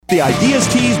The Ideas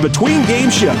Tees Between Game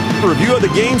Show. A review of the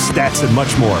game, stats, and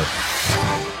much more.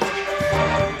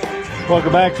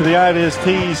 Welcome back to the Ideas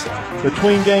Tees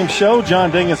Between Game Show.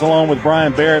 John Dingus along with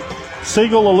Brian Barrett.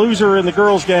 Siegel a loser in the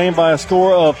girls' game by a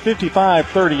score of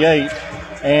 55-38.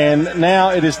 And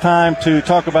now it is time to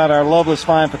talk about our Loveless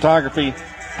Fine Photography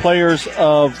players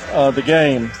of the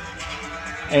game.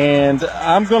 And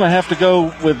I'm going to have to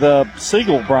go with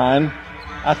Siegel, Brian.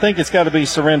 I think it's got to be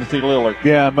Serenity Lillard.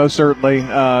 Yeah, most certainly.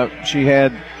 She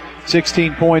had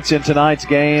 16 points in tonight's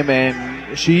game,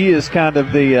 and she is kind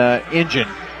of the engine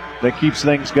that keeps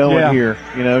things going here.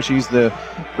 You know, she's the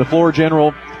floor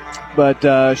general, but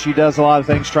she does a lot of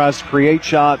things, tries to create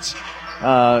shots,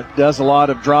 does a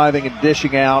lot of driving and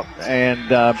dishing out.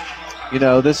 And, you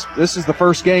know, this is the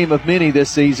first game of many this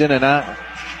season, and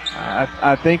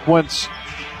I think once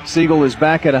Siegel is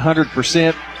back at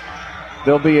 100%,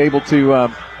 they'll be able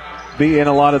to be in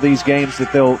a lot of these games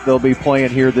that they'll be playing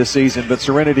here this season. But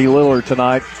Serenity Lillard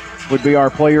tonight would be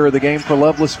our player of the game for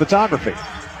Loveless Photography.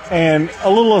 And a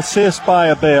little assist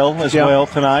by Abel as well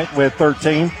tonight with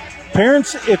 13.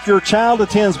 Parents, if your child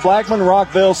attends Blackman,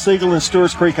 Rockville, Siegel, and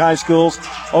Stewart's Creek High Schools,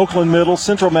 Oakland Middle,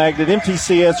 Central Magnet,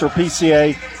 MTCS, or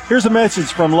PCA, here's a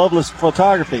message from Loveless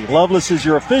Photography. Loveless is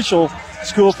your official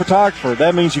school photographer.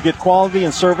 That means you get quality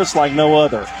and service like no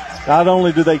other. Not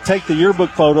only do they take the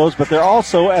yearbook photos, but they're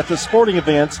also at the sporting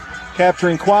events,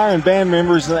 capturing choir and band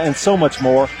members and so much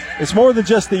more. It's more than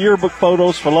just the yearbook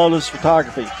photos for Loveless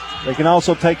Photography. They can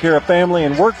also take care of family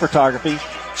and work photography.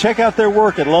 Check out their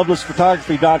work at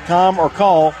lovelessphotography.com or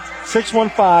call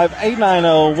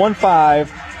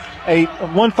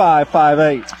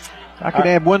 615-890-1558. I can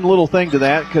add one little thing to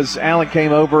that because Alan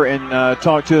came over and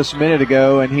talked to us a minute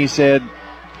ago, and he said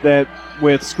that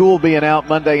with school being out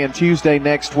Monday and Tuesday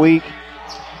next week,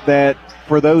 that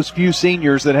for those few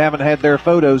seniors that haven't had their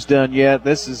photos done yet,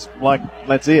 this is like,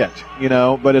 that's it, you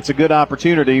know. But it's a good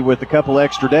opportunity with a couple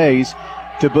extra days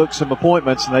to book some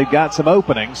appointments, and they've got some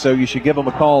openings, so you should give them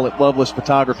a call at Loveless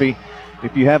Photography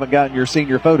if you haven't gotten your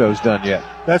senior photos done yet.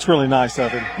 That's really nice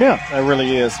of him. Yeah. That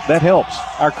really is. That helps.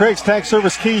 Our Craig's Tax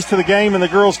Service keys to the game in the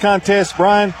girls' contest,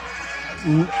 Brian,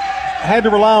 had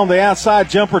to rely on the outside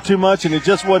jumper too much, and it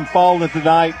just wasn't falling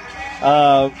tonight.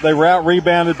 They were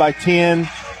out-rebounded by 10.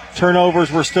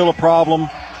 Turnovers were still a problem.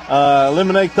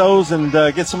 Eliminate those and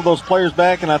get some of those players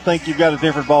back, and I think you've got a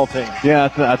different ball team. Yeah,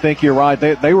 I think you're right.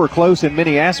 They were close in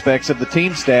many aspects of the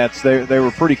team stats. They were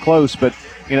pretty close, but,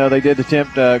 you know, they did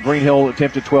attempt Green Hill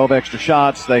attempted 12 extra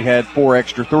shots. They had 4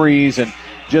 extra threes, and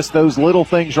just those little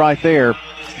things right there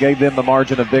gave them the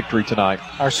margin of victory tonight.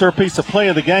 Our Sir Pizza play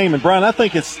of the game, and Brian, I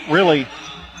think it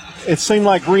seemed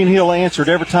like Green Hill answered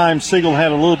every time Siegel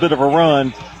had a little bit of a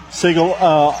run.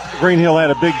 Green Hill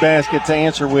had a big basket to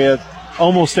answer with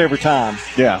almost every time.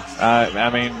 Yeah,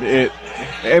 I mean,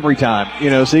 every time.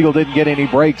 You know, Siegel didn't get any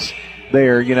breaks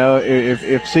there. You know,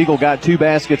 if Siegel got 2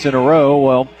 baskets in a row,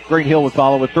 well, Green Hill would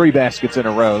follow with 3 baskets in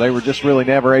a row. They were just really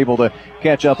never able to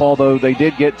catch up, although they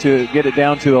did get it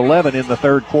down to 11 in the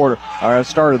third quarter, or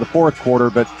start of the fourth quarter,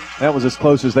 but that was as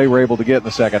close as they were able to get in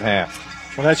the second half.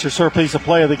 Well, that's your Sir Pizza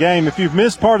play of the game. If you've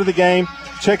missed part of the game,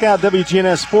 check out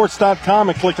WGNSSports.com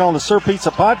and click on the Sir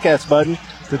Pizza podcast button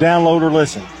to download or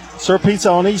listen. Sir Pizza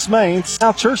on East Main,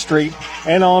 South Church Street,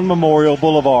 and on Memorial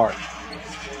Boulevard.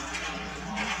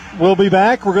 We'll be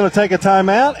back. We're going to take a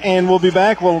timeout, and we'll be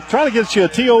back. We'll try to get you a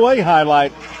TOA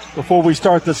highlight before we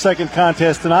start the second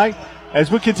contest tonight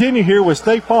as we continue here with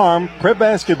State Farm Prep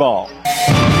Basketball.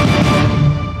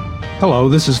 Hello,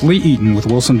 this is Lee Eaton with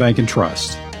Wilson Bank and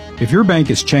Trust. If your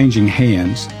bank is changing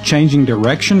hands, changing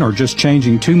direction, or just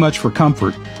changing too much for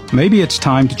comfort, maybe it's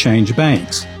time to change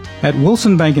banks. At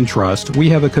Wilson Bank and Trust, we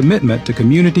have a commitment to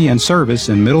community and service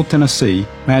in Middle Tennessee,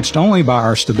 matched only by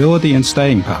our stability and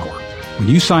staying power. When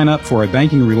you sign up for a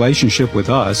banking relationship with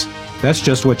us, that's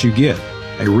just what you get,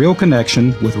 a real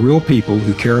connection with real people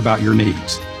who care about your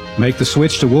needs. Make the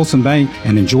switch to Wilson Bank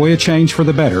and enjoy a change for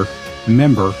the better.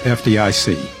 Member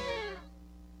FDIC.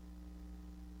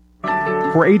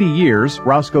 For 80 years,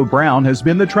 Roscoe Brown has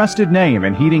been the trusted name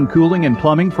in heating, cooling, and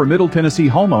plumbing for Middle Tennessee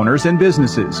homeowners and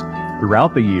businesses.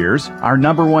 Throughout the years, our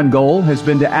 #1 goal has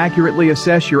been to accurately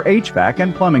assess your HVAC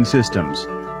and plumbing systems.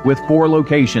 With 4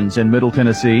 locations in Middle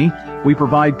Tennessee, we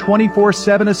provide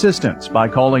 24/7 assistance by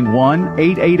calling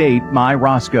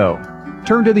 1-888-MY-ROSCOE.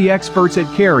 Turn to the experts at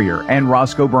Carrier and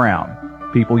Roscoe Brown.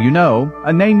 People you know,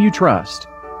 a name you trust.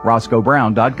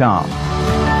 RoscoeBrown.com.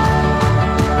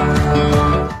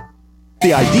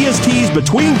 The Ideas Tees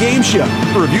Between Game Show.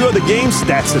 A review of the game,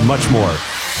 stats, and much more.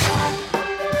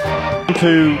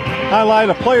 To highlight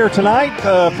a player tonight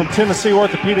from Tennessee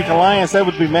Orthopedic Alliance, that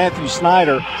would be Matthew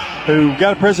Snyder, who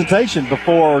got a presentation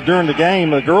before or during the game,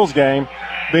 the girls' game,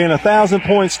 being a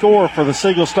 1,000-point scorer for the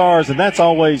Siegel Stars, and that's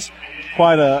always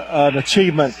quite an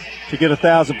achievement to get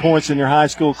 1,000 points in your high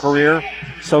school career.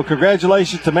 So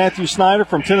congratulations to Matthew Snyder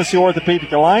from Tennessee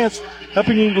Orthopedic Alliance,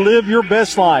 helping you live your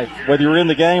best life, whether you're in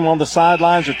the game, on the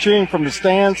sidelines, or cheering from the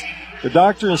stands. The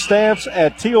doctor and staffs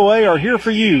at TOA are here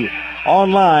for you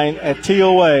online at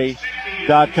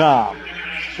TOA.com.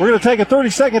 We're going to take a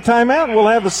 30-second timeout, and we'll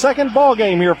have the second ball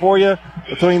game here for you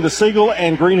between the Siegel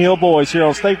and Green Hill boys here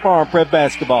on State Farm Prep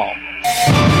Basketball.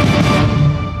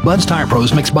 Bud's Tire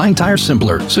Pros makes buying tires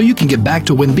simpler, so you can get back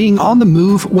to when being on the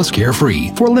move was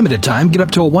carefree. For a limited time, get up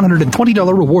to a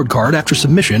 $120 reward card after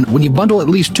submission when you bundle at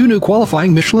least 2 new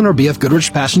qualifying Michelin or BF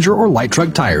Goodrich passenger or light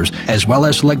truck tires, as well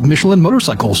as select Michelin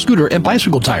motorcycle, scooter, and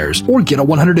bicycle tires, or get a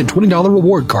 $120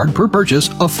 reward card per purchase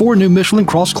of 4 new Michelin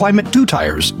Cross Climate 2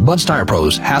 tires. Bud's Tire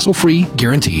Pros, hassle-free,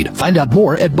 guaranteed. Find out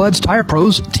more at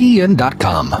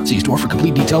budstirepros.tn.com. See store for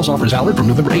complete details. Offers valid from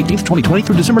November 18th, 2020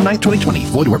 through December 9th, 2020.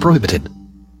 Void where prohibited.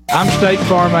 I'm State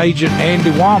Farm Agent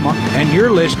Andy Wama, and you're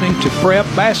listening to Prep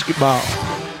Basketball.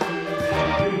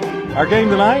 Our game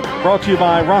tonight brought to you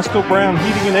by Roscoe Brown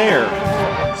Heating and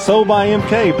Air, sold by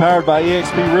MK, powered by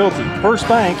eXp Realty, First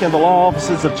Bank, and the law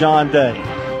offices of John Day.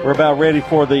 We're about ready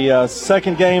for the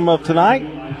second game of tonight,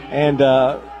 and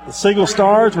the Siegel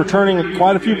Stars returning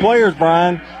quite a few players,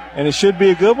 Brian, and it should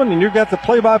be a good one, and you've got the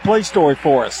play-by-play story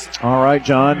for us. All right,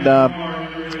 John.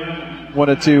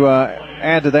 Wanted to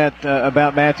add to that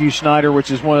about Matthew Snyder, which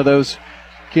is one of those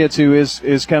kids who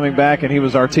is coming back, and he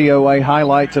was our TOA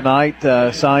highlight tonight,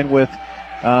 signed with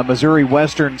Missouri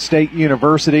Western State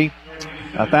University.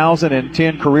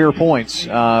 1,010 career points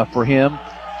for him.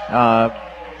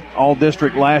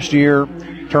 All-district last year,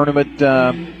 tournament,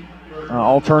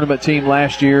 all-tournament team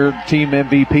last year, team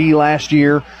MVP last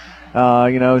year.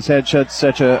 He's had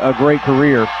such a great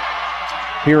career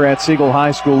here at Siegel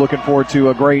High School. Looking forward to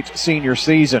a great senior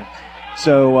season.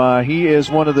 So he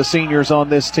is one of the seniors on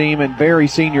this team, and very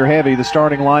senior heavy. The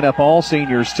starting lineup, all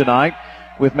seniors tonight,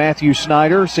 with Matthew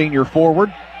Snyder, senior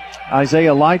forward.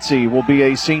 Isaiah Lightsey will be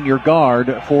a senior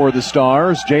guard for the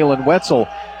Stars. Jalen Wetzel,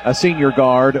 a senior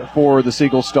guard for the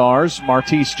Siegel Stars.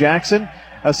 Martise Jackson,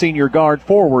 a senior guard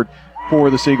forward for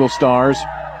the Siegel Stars.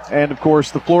 And, of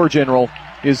course, the floor general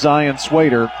is Zion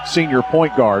Swader, senior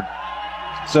point guard.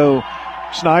 So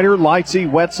Snyder,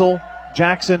 Lightsey, Wetzel,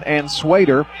 Jackson, and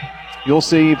Swader. You'll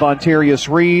see Vontarius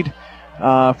Reed,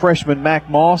 freshman Mac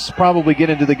Moss probably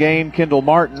get into the game. Kendall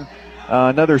Martin,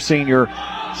 another senior.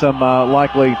 Some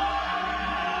likely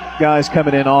guys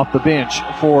coming in off the bench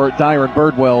for Dyron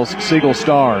Birdwell's Siegel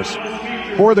Stars.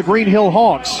 For the Green Hill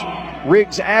Hawks,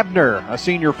 Riggs Abner, a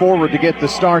senior forward to get the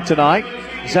start tonight.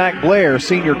 Zach Blair,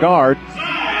 senior guard.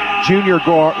 Junior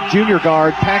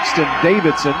guard Paxton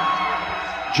Davidson.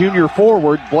 Junior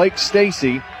forward Blake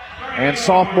Stacy. And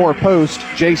sophomore post,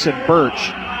 Jason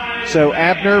Birch. So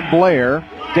Abner, Blair,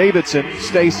 Davidson,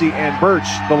 Stacy, and Birch,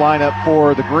 the lineup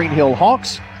for the Green Hill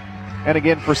Hawks. And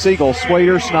again for Siegel,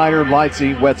 Swader, Snyder,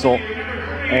 Lightsey, Wetzel,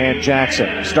 and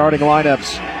Jackson. Starting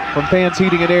lineups from Fans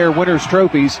Heating and Air, Winners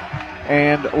Trophies,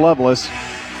 and Loveless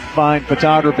Fine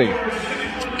Photography.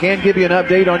 Can give you an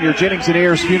update on your Jennings and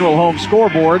Ayers Funeral Home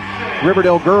scoreboard.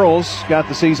 Riverdale girls got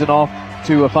the season off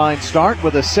to a fine start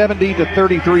with a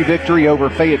 70-33 victory over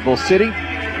Fayetteville City.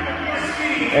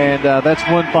 And that's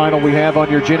one final we have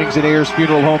on your Jennings and Ayers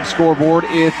Funeral Home scoreboard.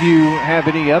 If you have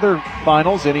any other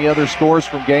finals, any other scores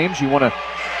from games, you want to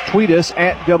tweet us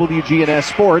at WGNS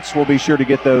Sports. We'll be sure to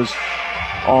get those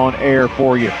on air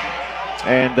for you.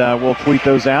 And we'll tweet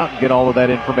those out and get all of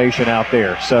that information out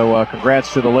there. So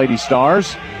congrats to the Lady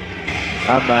Stars.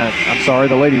 I'm sorry,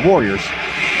 the Lady Warriors,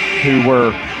 who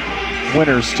were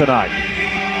winners tonight.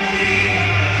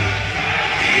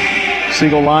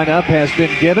 Siegel lineup has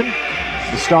been given.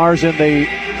 The Stars in the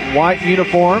white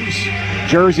uniforms,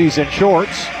 jerseys and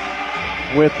shorts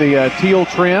with the teal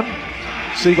trim.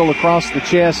 Siegel across the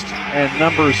chest and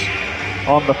numbers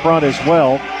on the front as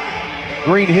well.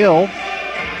 Green Hill,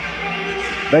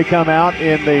 they come out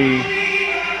in the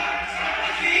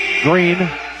green,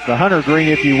 the hunter green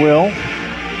if you will.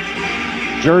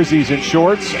 Jerseys and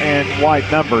shorts and white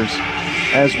numbers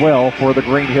as well for the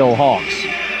Green Hill Hawks.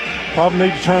 Probably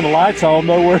need to turn the lights on,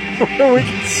 though, where we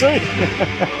can see.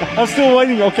 I'm still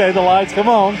waiting. Okay, the lights, come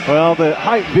on. Well, the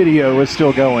hype video is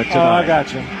still going tonight. Oh, I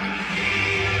got you.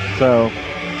 So,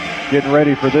 getting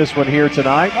ready for this one here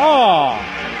tonight. Oh!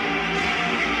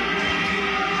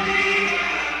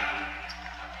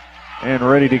 And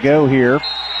ready to go here.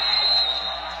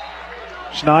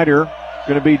 Snyder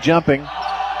going to be jumping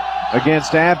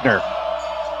against Abner.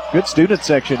 Good student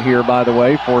section here, by the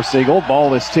way, for Siegel.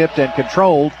 Ball is tipped and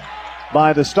controlled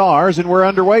by the Stars, and we're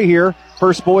underway here.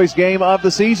 First boys game of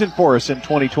the season for us in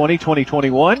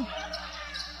 2020-2021.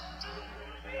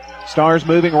 Stars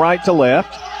moving right to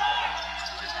left.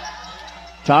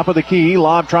 Top of the key,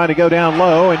 lob trying to go down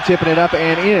low and tipping it up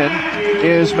and in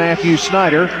is Matthew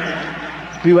Snyder,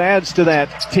 who adds to that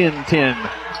 10-10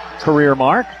 career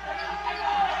mark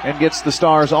and gets the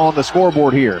Stars on the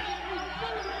scoreboard here.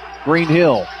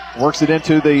 Greenhill works it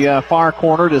into the far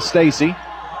corner to Stacy.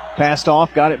 Passed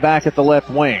off, got it back at the left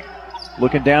wing.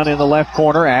 Looking down in the left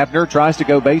corner, Abner tries to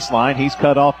go baseline. He's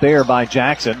cut off there by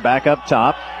Jackson. Back up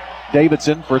top.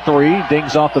 Davidson for three.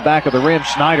 Dings off the back of the rim.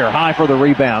 Schneider high for the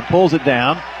rebound. Pulls it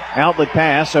down. Outlet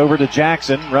pass over to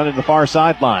Jackson, running the far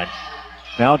sideline.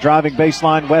 Now driving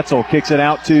baseline, Wetzel kicks it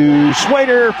out to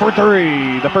Swader for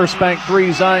three. The first bank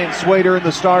three, Zion Swader, and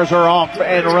the Stars are off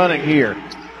and running here.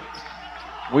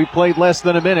 We played less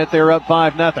than a minute. They're up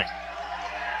 5-0.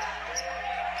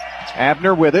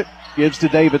 Abner with it. Gives to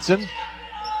Davidson.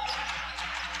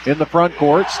 In the front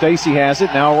court, Stacy has it,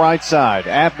 now right side.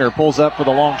 Abner pulls up for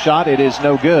the long shot. It is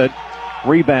no good.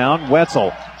 Rebound,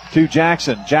 Wetzel to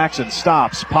Jackson. Jackson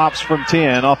stops, pops from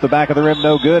 10. Off the back of the rim,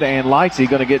 no good. And Lightsey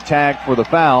going to get tagged for the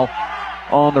foul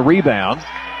on the rebound.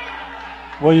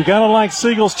 Well, you got to like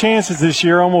Siegel's chances this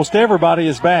year. Almost everybody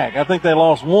is back. I think they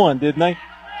lost one, didn't they?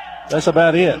 That's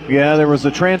about it. Yeah, there was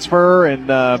a transfer,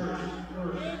 and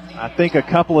I think a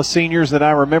couple of seniors that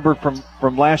I remembered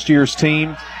from last year's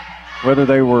team, whether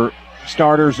they were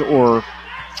starters or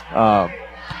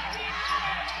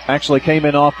actually came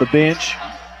in off the bench.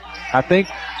 I think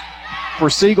for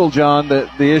Siegel, John, the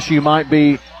issue might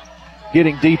be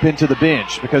getting deep into the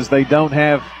bench because they don't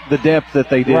have the depth that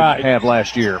they did have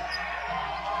last year.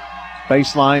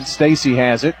 Baseline, Stacy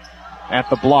has it at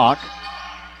the block.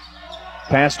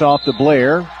 Passed off to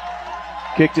Blair.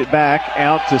 Kicked it back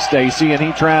out to Stacy, and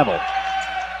he traveled.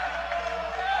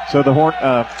 So the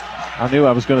I knew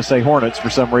I was going to say Hornets for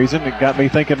some reason. It got me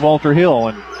thinking Walter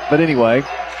Hill. But anyway,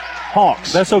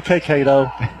 Hawks. That's okay,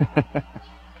 Cato.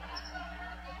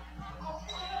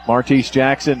 Martese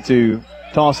Jackson to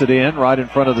toss it in right in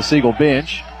front of the Siegel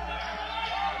bench.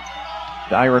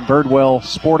 Dyron Birdwell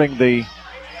sporting the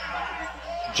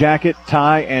jacket,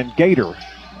 tie, and gaiter.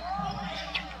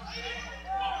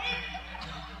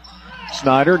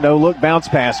 Snyder, no look, bounce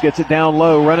pass, gets it down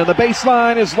low, running the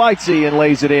baseline is Lightsey and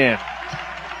lays it in.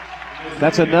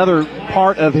 That's another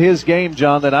part of his game,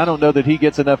 John, that I don't know that he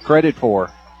gets enough credit for,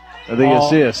 the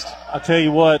assist. I'll tell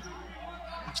you what,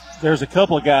 there's a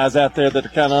couple of guys out there that are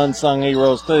kind of unsung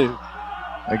heroes too.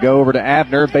 They go over to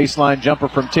Abner, baseline jumper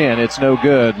from 10. It's no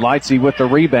good. Lightsey with the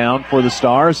rebound for the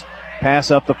Stars.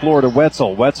 Pass up the floor to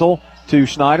Wetzel. Wetzel to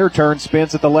Schneider, turns,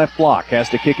 spins at the left block. Has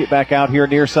to kick it back out here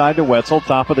near side to Wetzel.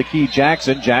 Top of the key,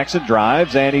 Jackson. Jackson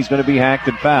drives, and he's going to be hacked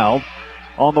and fouled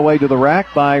on the way to the rack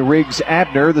by Riggs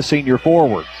Abner, the senior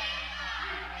forward.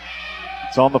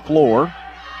 It's on the floor.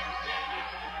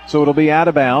 So it'll be out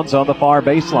of bounds on the far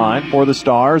baseline for the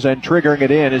Stars, and triggering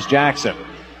it in is Jackson.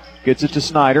 Gets it to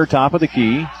Snyder, top of the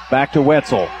key. Back to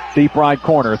Wetzel. Deep right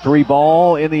corner. Three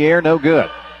ball in the air, no good.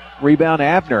 Rebound,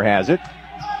 Abner has it.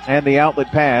 And the outlet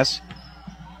pass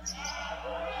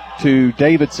to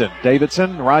Davidson.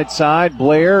 Davidson, right side.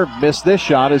 Blair missed this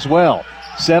shot as well.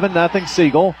 7-0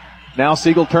 Siegel. Now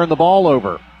Siegel turned the ball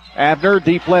over. Abner,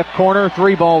 deep left corner.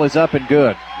 Three ball is up and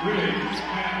good.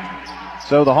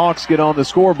 So the Hawks get on the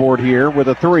scoreboard here with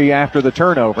a three after the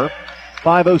turnover.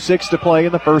 5:06 to play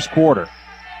in the first quarter.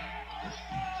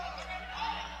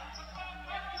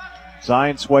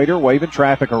 Zion Swader waving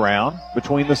traffic around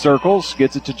between the circles.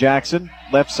 Gets it to Jackson.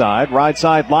 Left side. Right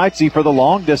side Lightsey for the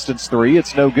long distance three.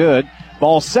 It's no good.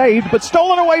 Ball saved, but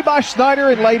stolen away by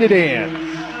Schneider and laid it in.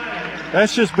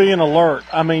 That's just being alert.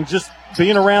 I mean, just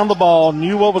being around the ball,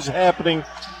 knew what was happening,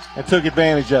 and took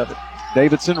advantage of it.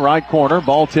 Davidson, right corner.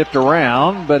 Ball tipped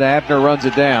around, but Abner runs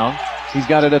it down. He's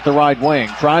got it at the right wing.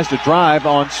 Tries to drive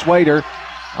on Swader.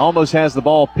 Almost has the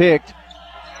ball picked.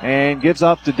 And gives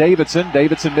up to Davidson.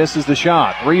 Davidson misses the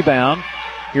shot. Rebound.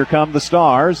 Here come the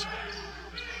Stars.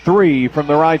 Three from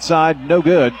the right side. No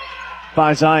good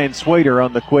by Zion Swader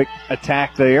on the quick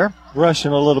attack there.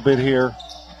 Rushing a little bit here.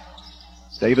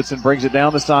 Davidson brings it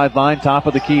down the sideline. Top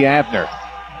of the key, Abner.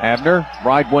 Abner,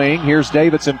 right wing. Here's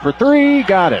Davidson for three.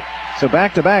 Got it. So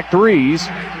back-to-back threes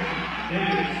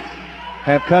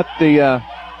have cut the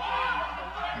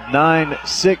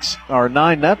 9-6 or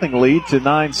 9-0 lead to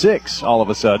 9-6 all of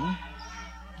a sudden.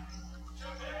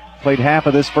 Played half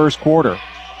of this first quarter.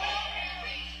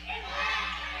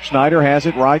 Schneider has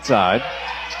it right side.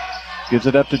 Gives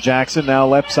it up to Jackson. Now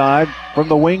left side. from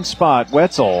the wing spot.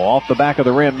 Wetzel off the back of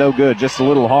the rim, no good, just a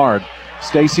little hard.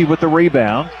 Stacy with the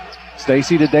rebound.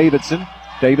 Stacy to Davidson.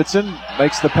 Davidson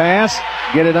makes the pass,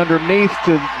 get it underneath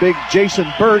to big Jason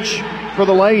Birch for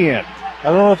the lay-in. I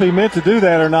don't know if he meant to do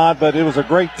that or not, but it was a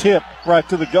great tip right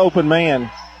to the open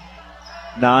man.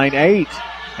 9-8,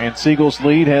 and Siegel's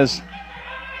lead has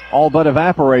all but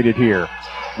evaporated here.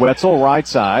 Wetzel right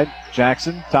side.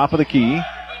 Jackson, top of the key.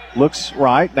 Looks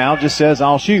right. Now just says,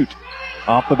 I'll shoot.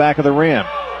 Off the back of the rim.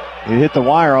 It hit the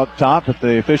wire up top, but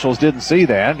the officials didn't see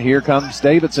that. Here comes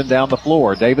Davidson down the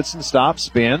floor. Davidson stops,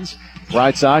 spins.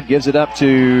 Right side, gives it up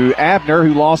to Abner,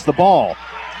 who lost the ball.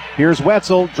 Here's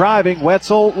Wetzel driving.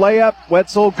 Wetzel, layup.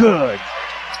 Wetzel, good.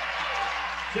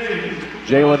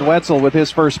 Jalen Wetzel with his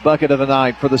first bucket of the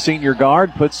night for the senior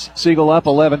guard puts Siegel up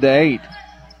 11-8.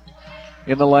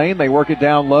 In the lane, they work it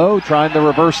down low, trying the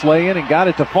reverse lay-in and got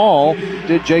it to fall.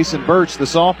 Did Jason Birch, the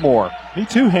sophomore. He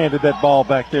two-handed that ball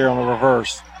back there on the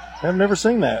reverse. I've never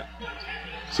seen that.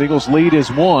 Siegel's lead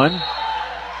is 1,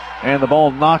 and the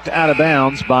ball knocked out of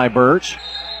bounds by Birch.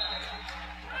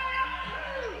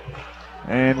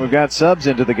 And we've got subs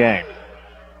into the game.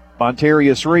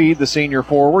 Montarius Reed, the senior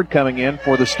forward, coming in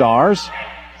for the Stars.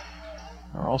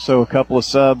 There are also a couple of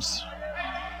subs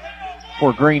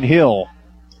for Green Hill.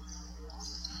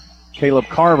 Caleb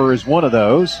Carver is one of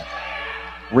those.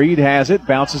 Reed has it,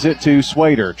 bounces it to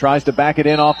Swader. Tries to back it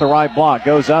in off the right block.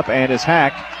 Goes up and is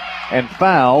hacked and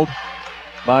fouled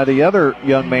by the other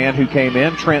young man who came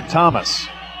in, Trent Thomas.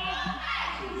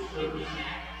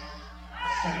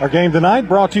 Our game tonight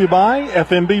brought to you by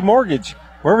FMB Mortgage,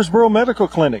 Murfreesboro Medical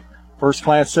Clinic, First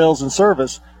Class Sales and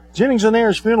Service, Jennings and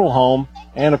Ayers Funeral Home,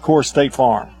 and, of course, State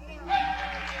Farm.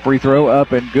 Free throw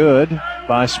up and good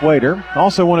by Swader.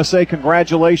 Also want to say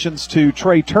congratulations to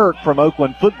Trey Turk from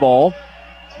Oakland Football.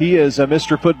 He is a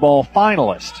Mr. Football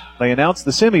finalist. They announced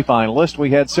the semifinalist.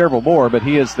 We had several more, but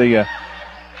he is the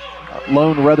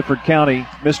lone Rutherford County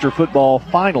Mr. Football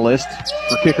finalist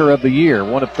for Kicker of the Year,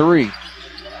 one of 3.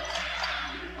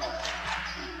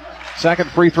 Second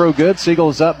free throw good. Siegel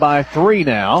is up by 3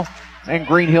 now. And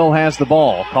Green Hill has the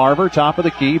ball. Carver, top of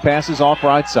the key, passes off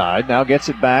right side. Now gets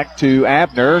it back to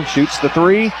Abner. Shoots the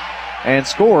 3 and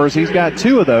scores. He's got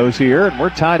 2 of those here, and we're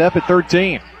tied up at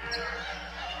 13.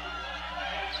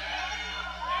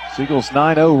 Siegel's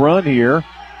 9-0 run here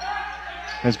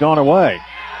has gone away.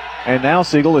 And now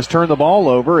Siegel has turned the ball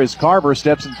over as Carver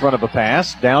steps in front of a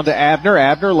pass. Down to Abner.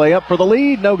 Abner layup for the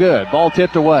lead. No good. Ball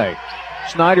tipped away.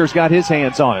 Schneider's got his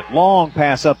hands on it. Long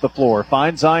pass up the floor.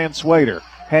 Finds Zion Swader.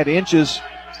 Had inches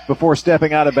before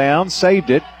stepping out of bounds. Saved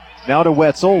it. Now to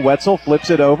Wetzel. Wetzel flips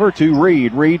it over to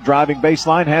Reed. Reed driving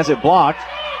baseline. Has it blocked.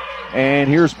 And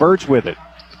here's Birch with it.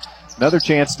 Another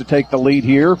chance to take the lead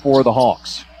here for the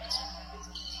Hawks.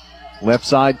 Left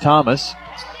side Thomas.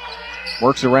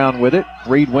 Works around with it.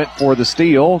 Reed went for the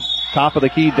steal. Top of the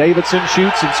key, Davidson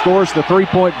shoots and scores the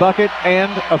 3-point bucket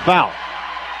and a foul.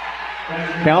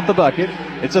 Count the bucket.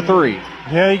 It's a 3.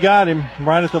 Yeah, he got him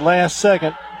right at the last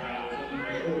second.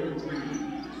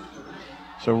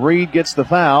 So Reed gets the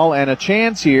foul and a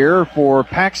chance here for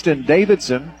Paxton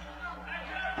Davidson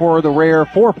for the rare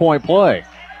 4-point play.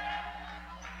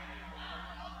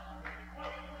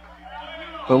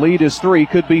 The lead is 3,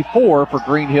 could be 4 for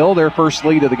Green Hill, their first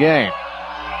lead of the game.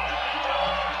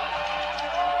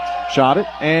 Shot it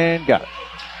and got it.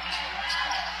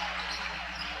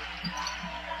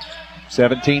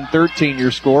 17-13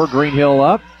 your score. Green Hill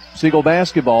up. Siegel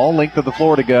basketball. Length of the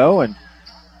floor to go. And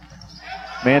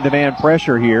man-to-man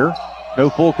pressure here. No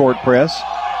full court press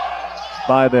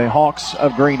by the Hawks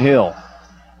of Green Hill.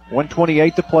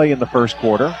 1:28 to play in the first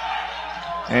quarter.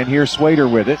 And here's Swader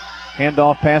with it.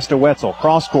 Handoff pass to Wetzel.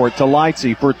 Cross court to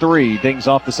Lightsey for 3. Dings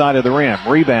off the side of the rim.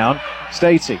 Rebound.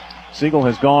 Stacy. Siegel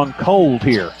has gone cold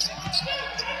here.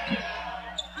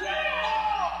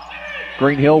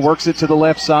 Green Hill works it to the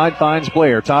left side, finds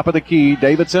Blair. Top of the key,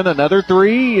 Davidson, another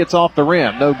 3. It's off the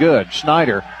rim, no good.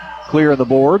 Schneider clear of the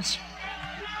boards.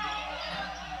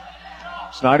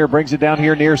 Snyder brings it down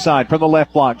here near side from the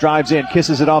left block. Drives in,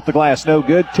 kisses it off the glass, no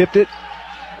good. Tipped it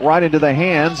right into the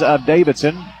hands of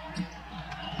Davidson.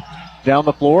 Down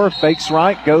the floor, fakes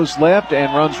right, goes left,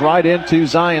 and runs right into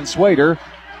Zion Swader,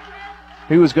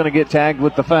 who is going to get tagged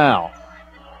with the foul.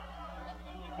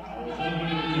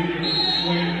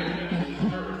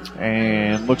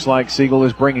 And looks like Siegel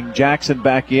is bringing Jackson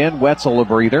back in. Wetzel a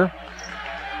breather.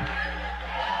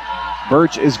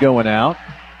 Birch is going out.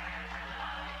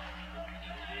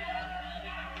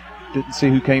 Didn't see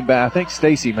who came back. I think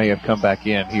Stacy may have come back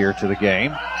in here to the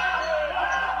game.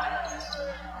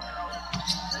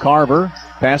 Carver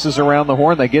passes around the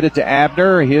horn. They get it to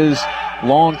Abner. His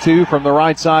long 2 from the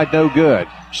right side, no good.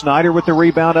 Schneider with the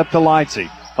rebound up to Lightsey.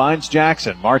 Finds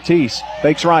Jackson. Martise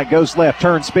fakes right, goes left,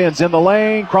 turns, spins in the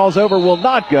lane, crawls over, will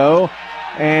not go.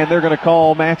 And they're going to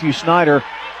call Matthew Schneider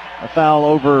a foul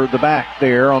over the back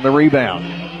there on the rebound.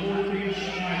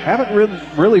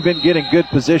 Haven't really been getting good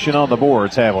position on the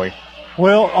boards, have we?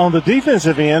 Well, on the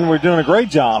defensive end, we're doing a great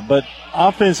job. But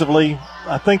offensively,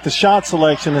 I think the shot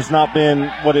selection has not been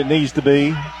what it needs to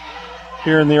be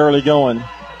here in the early going.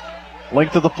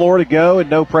 Length of the floor to go and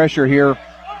no pressure here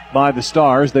by the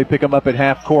Stars. They pick them up at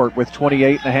half court with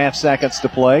 28.5 seconds to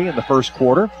play in the first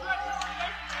quarter.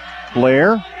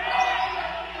 Blair.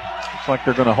 Looks like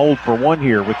they're going to hold for one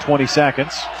here with 20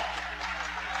 seconds.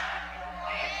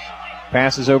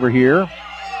 Passes over here.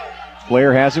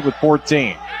 Blair has it with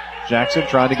 14. Jackson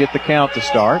trying to get the count to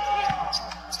start.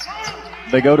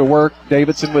 They go to work.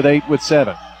 Davidson with 8 with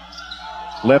 7.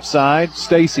 Left side,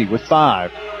 Stacy with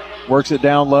 5. Works it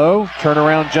down low.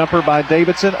 Turnaround jumper by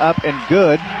Davidson. Up and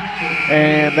good.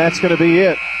 And that's going to be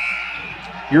it.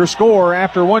 Your score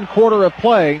after 1 quarter of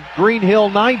play, Green Hill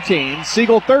 19,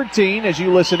 Siegel 13, as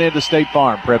you listen into State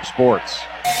Farm Prep Sports.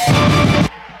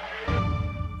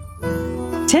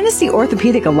 Tennessee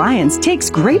Orthopedic Alliance takes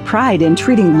great pride in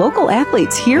treating local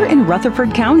athletes here in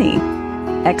Rutherford County.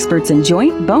 Experts in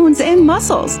joint, bones, and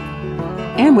muscles.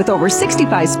 And with over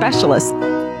 65 specialists,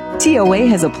 TOA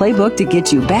has a playbook to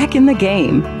get you back in the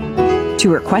game. To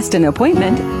request an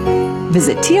appointment,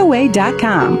 visit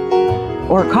TOA.com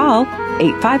or call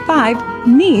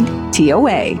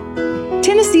 855-NEED-TOA.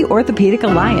 Tennessee Orthopedic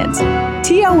Alliance.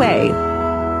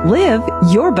 TOA. Live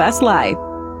your best life.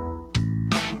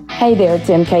 Hey there, it's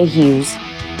MK Hughes.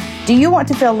 Do you want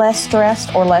to feel less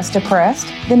stressed or less depressed?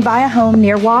 Then buy a home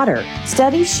near water.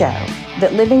 Studies show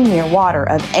that living near water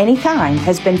of any kind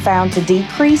has been found to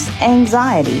decrease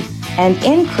anxiety and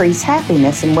increase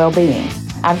happiness and well-being.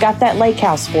 I've got that lake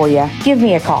house for you. Give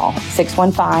me a call,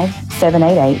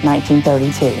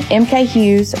 615-788-1932. MK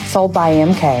Hughes, sold by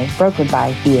MK, brokered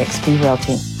by eXp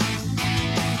Realty.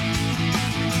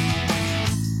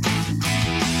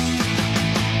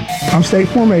 I'm State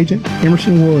Farm Agent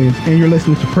Emerson Williams, and you're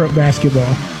listening to Prep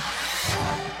Basketball.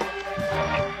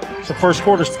 So first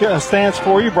quarter stance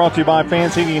for you, brought to you by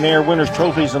Fans Heating and Air, Winners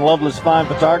Trophies, and Loveless Fine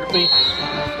Photography.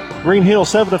 Green Hill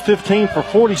 7 of 15 for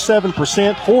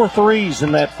 47%, 4 threes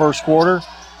in that first quarter.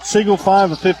 Siegel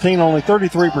 5 of 15, only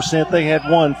 33%. They had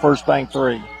one first bank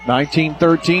three.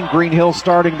 19-13, Green Hill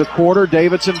starting the quarter.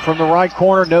 Davidson from the right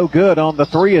corner, no good on the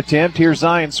 3 attempt. Here's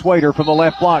Zion Swader from the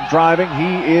left block driving.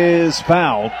 He is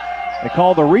fouled. They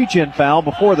called the reach-in foul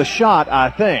before the shot, I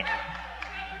think.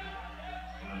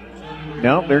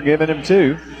 No, they're giving him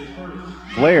 2.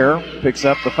 Blair picks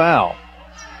up the foul.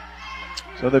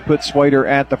 So they put Swader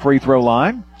at the free throw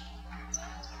line.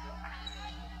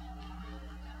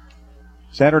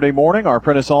 Saturday morning, our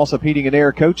Prentice Alsop Heating and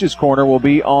Air Coaches Corner will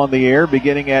be on the air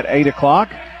beginning at 8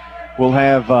 o'clock. We'll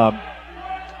have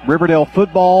Riverdale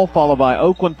football, followed by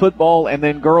Oakland football, and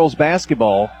then girls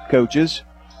basketball coaches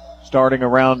starting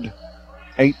around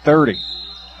 8:30.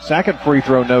 Second free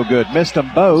throw, no good. Missed them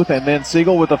both, and then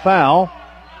Siegel with a foul,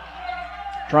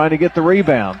 trying to get the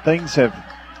rebound. Things have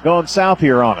gone south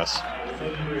here on us.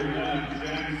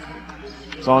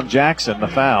 It's on Jackson, the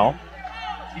foul.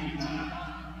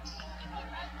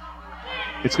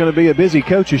 It's going to be a busy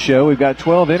coaches show. We've got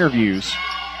 12 interviews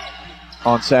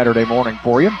on Saturday morning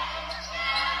for you.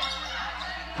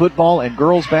 Football and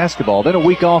girls basketball. Then a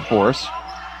week off for us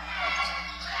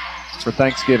for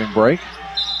Thanksgiving break.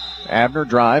 Abner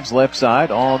drives left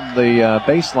side on the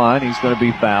baseline. He's going to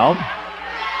be fouled.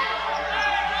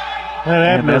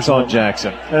 And that's on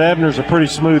Jackson. And Abner's a pretty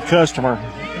smooth customer.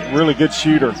 Really good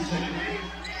shooter.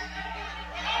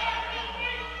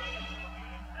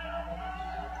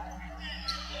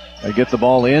 They get the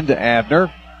ball into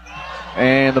Abner.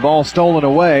 And the ball stolen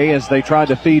away as they tried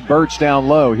to feed Birch down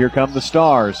low. Here come the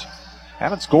Stars.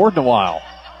 Haven't scored in a while.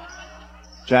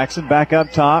 Jackson back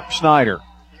up top. Schneider.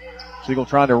 Siegel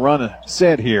trying to run a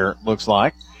set here, looks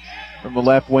like. From the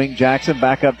left wing, Jackson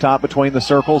back up top between the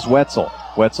circles. Wetzel.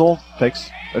 Wetzel takes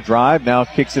a drive, now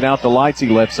kicks it out to Lightsey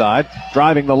left side.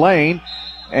 Driving the lane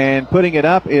and putting it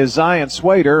up is Zion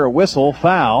Swader. A whistle,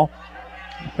 foul.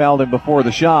 Fouled him before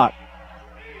the shot.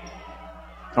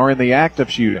 Or in the act of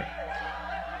shooting.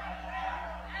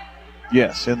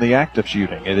 Yes, in the act of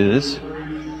shooting it is.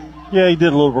 Yeah, he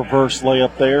did a little reverse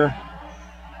layup there.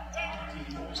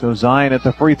 So Zion at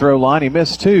the free throw line. He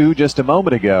missed 2 just a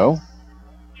moment ago.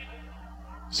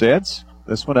 Seds,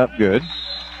 this one up good.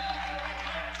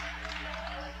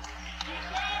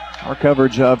 Our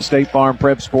coverage of State Farm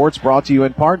Prep Sports brought to you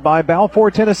in part by Balfour,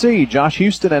 Tennessee, Josh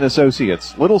Houston and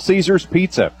Associates, Little Caesars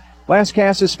Pizza, Las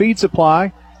Casas Feed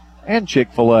Supply, and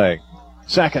Chick-fil-A.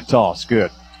 Second toss,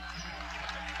 good.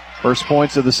 First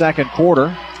points of the second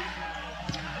quarter.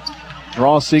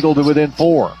 Draw Siegel to within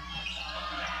 4.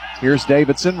 Here's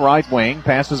Davidson, right wing.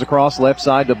 Passes across left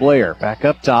side to Blair. Back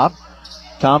up top.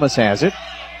 Thomas has it.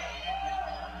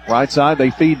 Right side,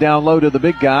 they feed down low to the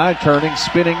big guy. Turning,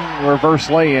 spinning, reverse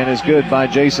lay-in is good by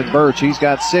Jason Birch. He's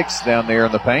got 6 down there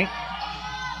in the paint.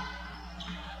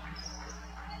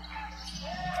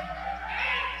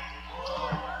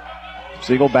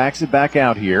 Siegel backs it back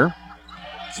out here.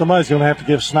 Somebody's going to have to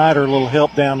give Snyder a little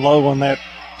help down low on that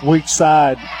weak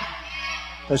side.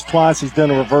 That's twice he's done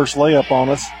a reverse layup on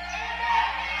us.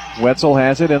 Wetzel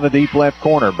has it in the deep left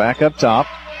corner. Back up top.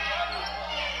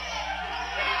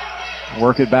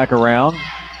 Work it back around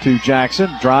to Jackson.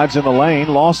 Drives in the lane.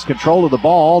 Lost control of the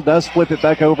ball. Does flip it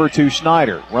back over to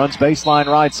Schneider. Runs baseline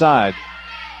right side.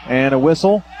 And a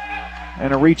whistle.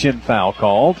 And a reach-in foul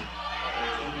called.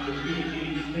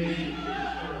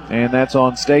 And that's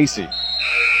on Stacy.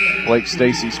 Blake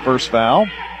Stacy's first foul.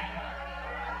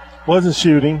 Wasn't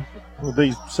shooting. With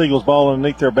these Siegel's ball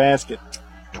underneath their basket.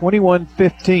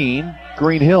 21-15.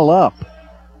 Green Hill up.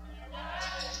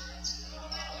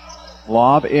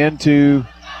 Lob into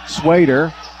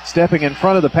Swader. Stepping in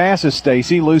front of the pass is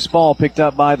Stacy. Loose ball picked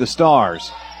up by the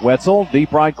Stars. Wetzel,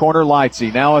 deep right corner,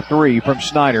 Lightsey. Now a 3 from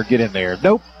Schneider. Get in there.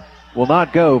 Nope. Will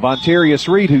not go. Vontarius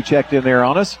Reed, who checked in there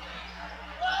on us,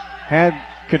 had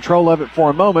control of it for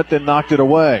a moment, then knocked it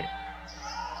away.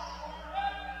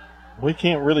 We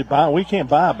can't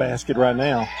buy a basket right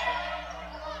now.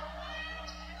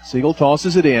 Siegel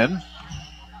tosses it in.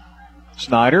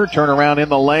 Schneider, turn around in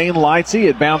the lane. Lightsey,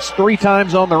 it bounced 3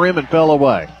 times on the rim and fell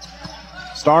away.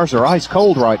 Stars are ice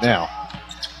cold right now.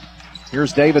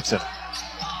 Here's Davidson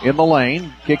in the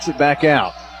lane, kicks it back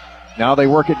out. Now they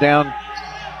work it down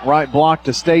right block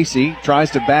to Stacy.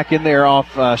 Tries to back in there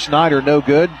off Schneider, no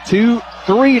good.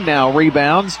 2-3 now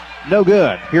rebounds, no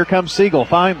good. Here comes Siegel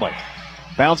finally.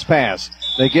 Bounce pass.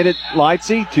 They get it,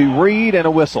 Lightsey to Reed, and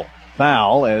a whistle.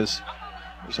 Foul, as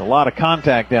there's a lot of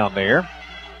contact down there.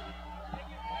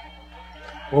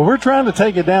 Well, we're trying to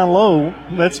take it down low.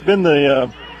 That's been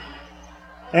the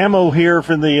ammo here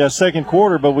for the second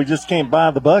quarter, but we just can't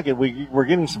buy the bucket. We're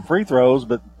getting some free throws,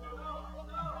 but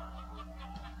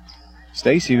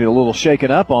Stacy a little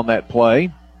shaken up on that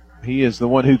play. He is the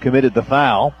one who committed the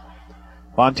foul.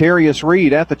 Vontarius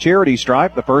Reed at the charity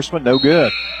stripe. The first one, no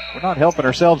good. We're not helping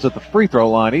ourselves at the free throw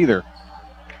line either.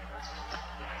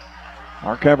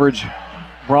 Our coverage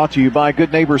brought to you by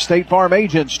Good Neighbor State Farm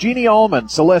agents Jeannie Allman,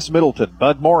 Celeste Middleton,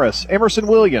 Bud Morris, Emerson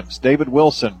Williams, David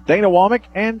Wilson, Dana Womack,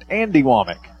 and Andy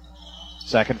Womack.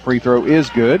 Second free throw is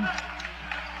good.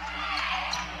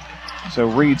 So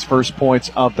Reed's first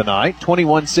points of the night.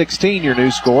 21-16 your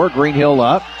new score. Green Hill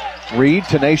up. Reed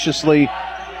tenaciously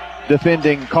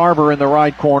defending Carver in the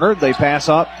right corner. They pass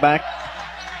up back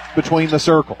between the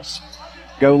circles.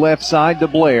 Go left side to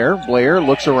Blair. Blair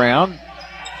looks around.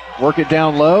 Work it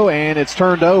down low, and it's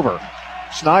turned over.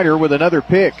 Schneider with another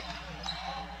pick.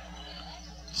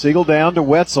 Siegel down to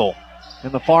Wetzel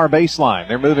in the far baseline.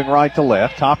 They're moving right to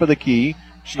left. Top of the key.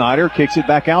 Schneider kicks it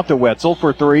back out to Wetzel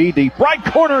for 3. Deep right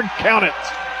corner, and count it.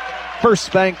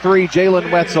 First bank 3,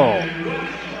 Jalen Wetzel.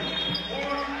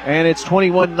 And it's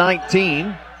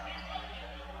 21-19.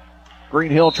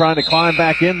 Green Hill trying to climb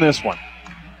back in this one.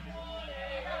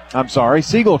 I'm sorry,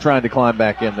 Siegel trying to climb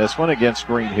back in this one against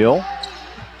Green Hill.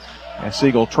 And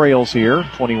Siegel trails here,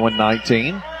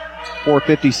 21-19.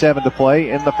 4:57 to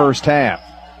play in the first half.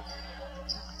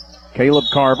 Caleb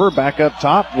Carver back up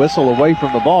top, whistle away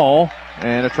from the ball,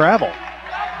 and a travel.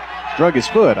 Drug his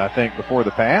foot, I think, before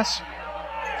the pass.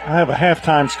 I have a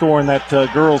halftime score in that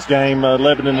girls game,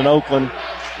 Lebanon and Oakland.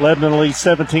 Lebanon leads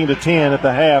 17-10 at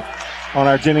the half on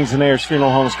our Jennings and Ayers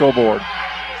Funeral Home scoreboard.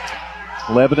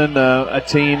 Lebanon, a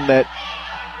team that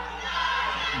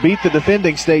beat the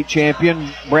defending state champion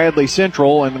Bradley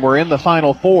Central and were in the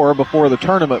Final Four before the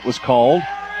tournament was called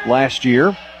last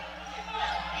year.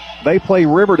 They play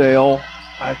Riverdale,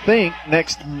 I think,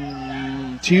 next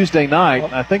Tuesday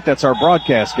night. I think that's our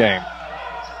broadcast game.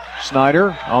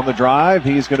 Snyder on the drive.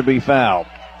 He's going to be fouled.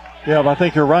 Yeah, but I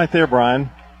think you're right there,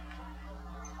 Brian.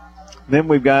 Then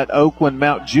we've got Oakland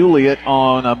Mount Juliet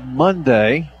on a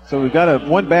Monday. So we've got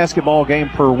one basketball game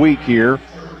per week here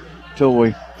until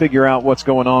we figure out what's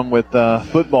going on with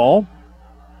football.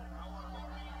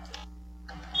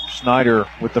 Snyder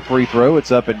with the free throw.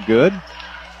 It's up and good.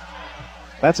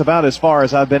 That's about as far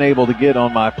as I've been able to get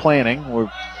on my planning.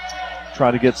 We'll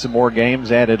try to get some more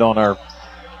games added on our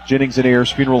Jennings and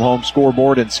Ayers Funeral Home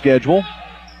scoreboard and schedule.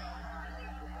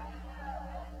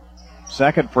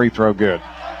 Second free throw good.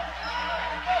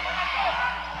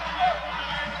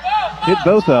 Hit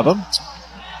both of them.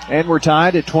 And we're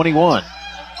tied at 21.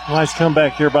 Nice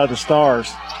comeback here by the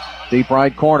Stars. Deep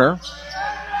right corner.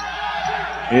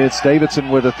 It's Davidson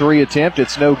with a 3 attempt.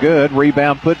 It's no good.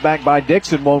 Rebound put back by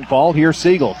Dixon won't fall. Here's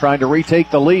Siegel trying to retake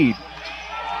the lead.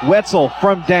 Wetzel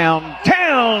from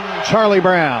downtown. Charlie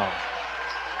Brown.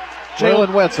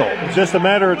 Jalen Wetzel. Just a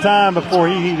matter of time before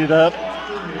he heated up.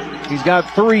 He's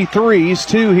got 3 threes,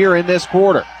 2 here in this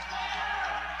quarter.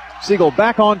 Siegel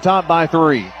back on top by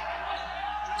 3.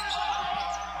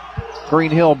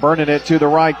 Greenhill burning it to the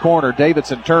right corner.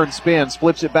 Davidson turns, spins,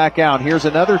 flips it back out. Here's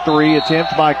another 3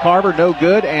 attempt by Carver. No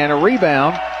good. And a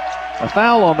rebound. A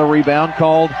foul on the rebound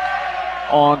called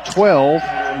on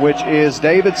 12, which is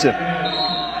Davidson.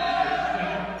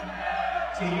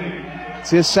 It's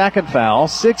his second foul,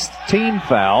 6th team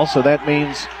foul. So that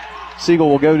means Siegel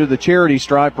will go to the charity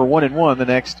stripe for 1-1 the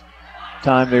next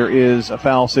time there is a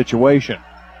foul situation.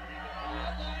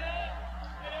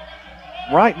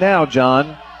 Right now,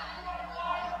 John,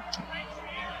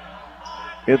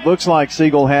 it looks like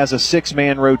Siegel has a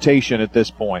 6-man rotation at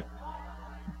this point.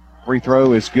 Free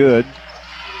throw is good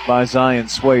by Zion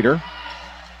Swader.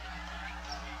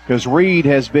 Because Reed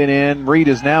has been in. Reed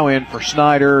is now in for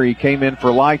Snyder. He came in for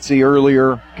Lightsey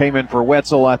earlier. Came in for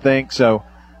Wetzel, I think. So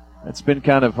that's been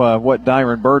kind of what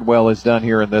Dyron Birdwell has done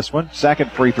here in this one.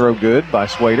 Second free throw good by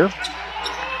Swader.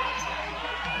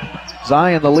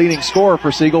 Zion, the leading scorer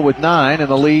for Siegel with 9, and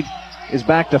the lead is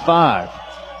back to 5.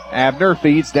 Abner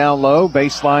feeds down low.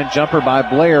 Baseline jumper by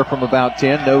Blair from about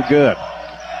 10. No good.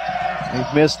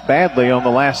 They've missed badly on the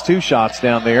last 2 shots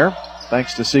down there,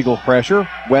 thanks to Siegel's pressure.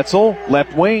 Wetzel,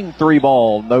 left wing, 3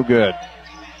 ball. No good.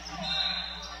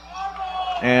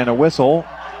 And a whistle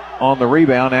on the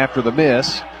rebound after the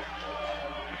miss.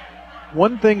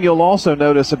 One thing you'll also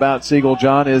notice about Siegel,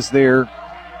 John, is they're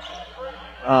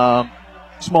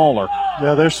smaller.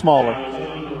 Yeah, they're smaller.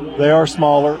 They are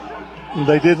smaller.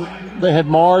 They had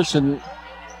Marsh, and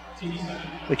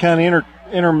they kind of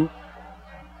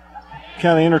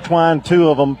intertwined 2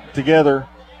 of them together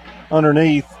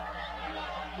underneath.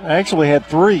 I actually had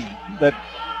 3 that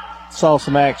saw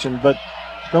some action, but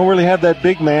don't really have that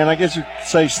big man. I guess you could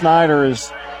say Snyder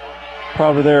is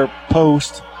probably their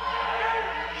post.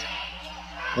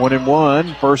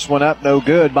 1-1. First one up, no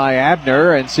good by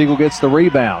Abner, and Siegel gets the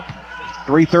rebound.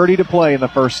 3:30 to play in the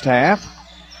first half.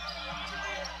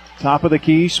 Top of the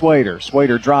key, Swader.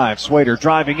 Swader drives. Swader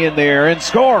driving in there and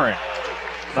scoring.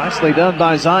 Nicely done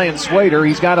by Zion Swader.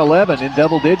 He's got 11 in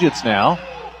double digits now.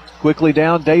 Quickly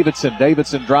down, Davidson.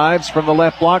 Davidson drives from the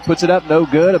left block, puts it up, no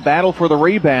good. A battle for the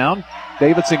rebound.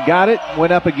 Davidson got it,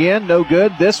 went up again, no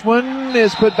good. This one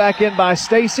is put back in by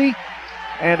Stacy,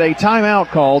 and a timeout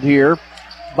called here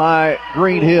by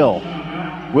Greenhill.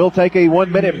 We'll take a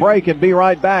 1-minute break and be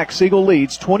right back. Siegel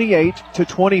leads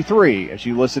 28-23 as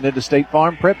you listen into State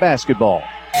Farm Prep Basketball.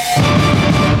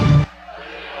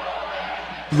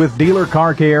 With Dealer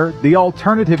Car Care, the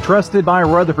alternative trusted by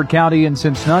Rutherford County and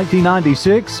since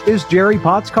 1996 is Jerry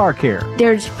Potts Car Care.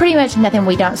 There's pretty much nothing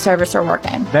we don't service or work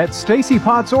in. That's Stacy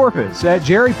Potts Orpis at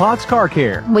Jerry Potts Car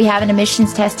Care. We have an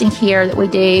emissions testing here that we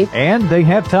do. And they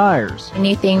have tires.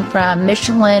 Anything from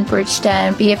Michelin,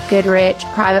 Bridgestone, BF Goodrich,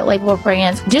 private label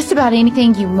brands. Just about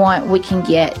anything you want, we can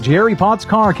get. Jerry Potts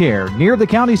Car Care, near the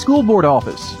County School Board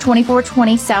office.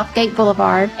 2420 Southgate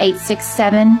Boulevard,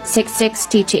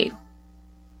 867-6622.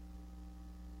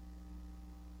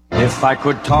 If I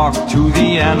could talk to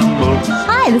the animals.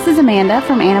 Hi, this is Amanda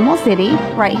from Animal City,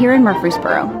 right here in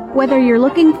Murfreesboro. Whether you're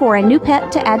looking for a new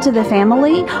pet to add to the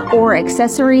family or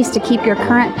accessories to keep your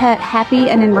current pet happy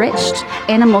and enriched,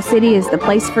 Animal City is the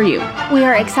place for you. We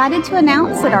are excited to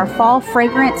announce that our fall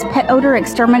fragrance pet odor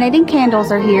exterminating candles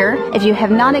are here. If you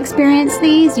have not experienced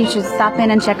these, you should stop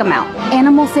in and check them out.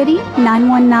 Animal City,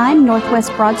 919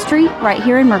 Northwest Broad Street, right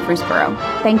here in Murfreesboro.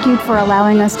 Thank you for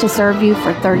allowing us to serve you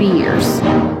for 30 years.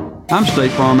 I'm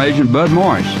State Farm Agent Bud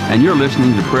Morris, and you're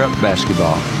listening to Prep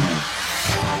Basketball.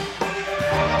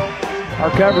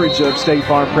 Our coverage of State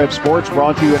Farm Prep Sports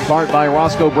brought to you in part by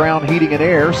Roscoe Brown Heating and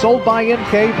Air, sold by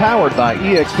MK, powered by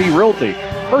eXp Realty,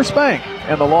 First Bank,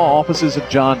 and the law offices of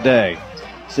John Day.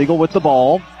 Siegel with the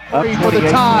ball, up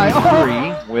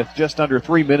 28-3 with just under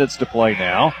 3 minutes to play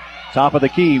now. Top of the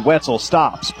key, Wetzel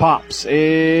stops, pops.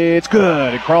 It's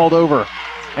good. It crawled over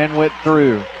and went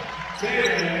through.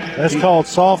 That's called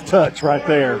soft touch right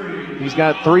there. He's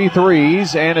got 3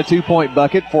 threes and a 2-point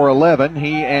bucket for 11.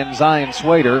 He and Zion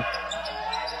Swader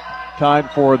tied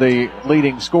for the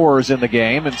leading scorers in the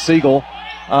game. And Siegel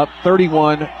up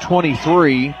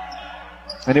 31-23.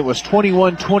 And it was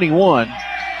 21-21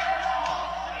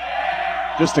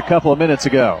 just a couple of minutes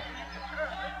ago.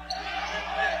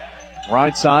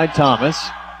 Right side,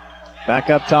 Thomas. Back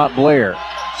up top, Blair.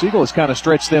 Siegel has kind of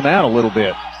stretched them out a little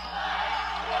bit.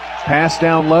 Pass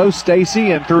down low,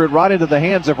 Stacy, and threw it right into the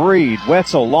hands of Reed.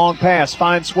 Wetzel, long pass,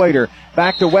 finds Swader.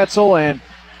 Back to Wetzel and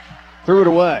threw it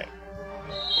away.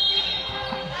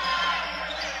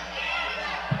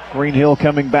 Green Hill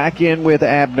coming back in with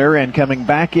Abner and coming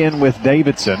back in with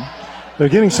Davidson. They're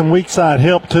getting some weak side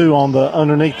help, too, on the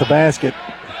underneath the basket.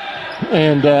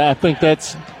 And I think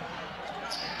that's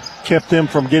kept them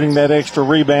from getting that extra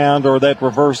rebound or that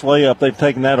reverse layup. They've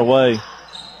taken that away.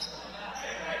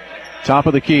 Top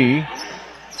of the key.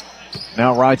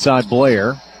 Now right side,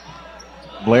 Blair.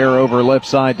 Blair over left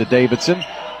side to Davidson.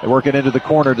 They work it into the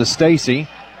corner to Stacy.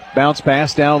 Bounce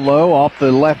pass down low off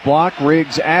the left block.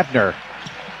 Riggs Abner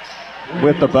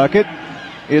with the bucket.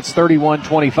 It's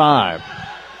 31-25.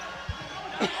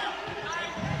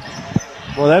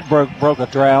 Well, that broke a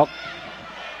drought.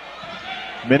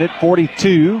 Minute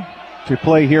 42 to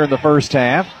play here in the first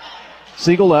half.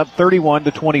 Siegel up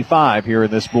 31-25 here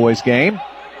in this boys game.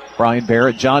 Brian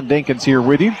Barrett, John Dinkins here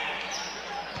with you.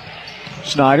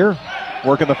 Snyder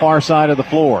working the far side of the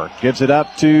floor. Gives it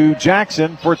up to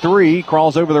Jackson for three.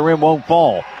 Crawls over the rim, won't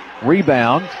fall.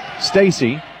 Rebound,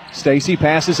 Stacy. Stacy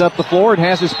passes up the floor and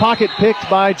has his pocket picked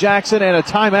by Jackson, and a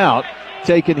timeout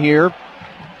taken here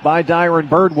by Dyron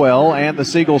Birdwell and the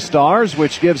Siegel Stars,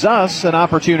 which gives us an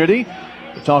opportunity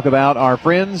to talk about our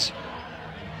friends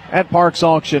at Parks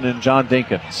Auction and John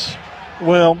Dinkins.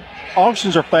 Well,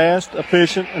 auctions are fast,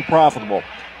 efficient, and profitable.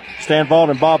 Stan Vaught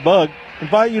and Bob Bugg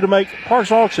invite you to make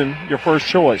Parks Auction your first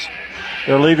choice.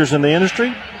 They're leaders in the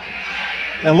industry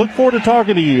and look forward to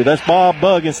talking to you. That's Bob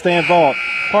Bugg and Stan Vaught.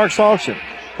 Parks Auction.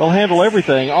 They'll handle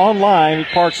everything online at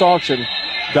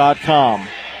parksauction.com.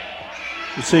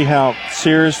 You see how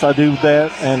serious I do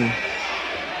that and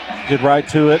get right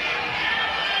to it?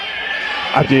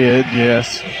 I did,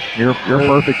 yes. You're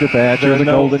perfect at that. You're the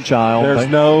golden child.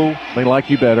 They like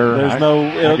you better.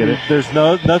 There's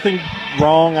nothing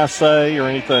wrong I say or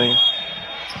anything.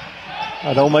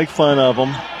 I don't make fun of them.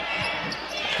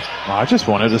 Well, I just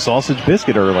wanted a sausage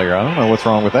biscuit earlier. I don't know what's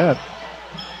wrong with that.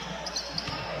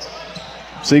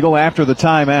 Siegel after the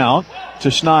timeout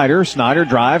to Snyder. Snyder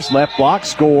drives, left block,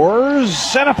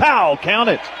 scores, and a foul. Count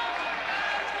it.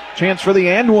 Chance for the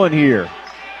and one here.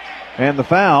 And the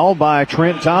foul by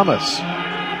Trent Thomas.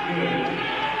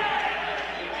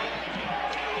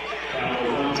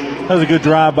 That was a good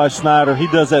drive by Snyder. He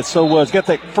does that so well. He's got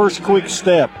that first quick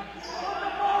step.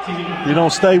 If you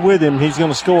don't stay with him, he's going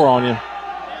to score on you.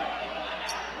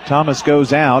 Thomas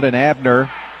goes out and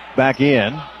Abner back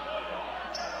in.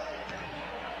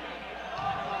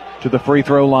 To the free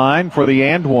throw line for the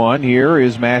and one. Here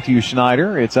is Matthew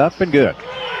Snyder. It's up and good.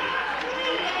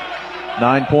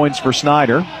 9 points for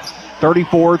Snyder.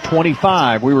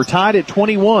 34-25. We were tied at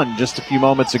 21 just a few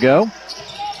moments ago.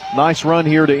 Nice run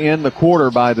here to end the quarter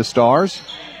by the Stars.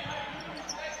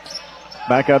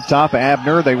 Back up top,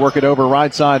 Abner. They work it over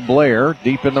right side, Blair.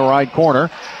 Deep in the right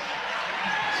corner.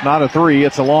 It's not a three.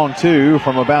 It's a long two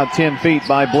from about 10 feet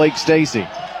by Blake Stacy.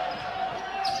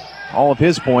 All of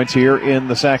his points here in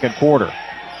the second quarter.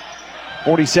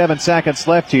 47 seconds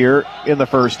left here in the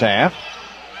first half.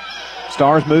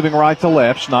 Stars moving right to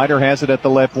left. Snyder has it at the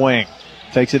left wing.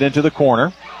 Takes it into the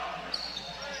corner.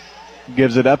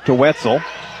 Gives it up to Wetzel.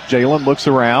 Jalen looks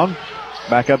around.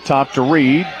 Back up top to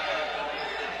Reed.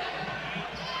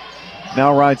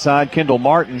 Now right side, Kendall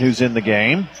Martin, who's in the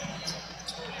game.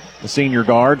 The senior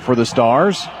guard for the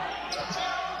Stars.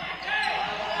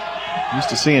 Used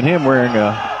to seeing him wearing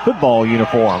a football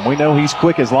uniform. We know he's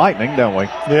quick as lightning, don't we?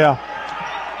 Yeah.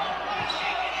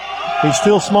 He's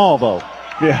still small, though.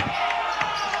 Yeah.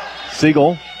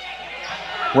 Siegel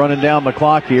running down the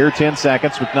clock here. 10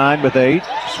 seconds with 9 with 8.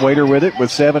 Swader with it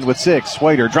with 7 with 6.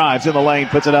 Swader drives in the lane,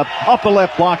 puts it up off the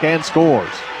left block and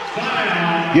scores.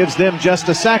 Gives them just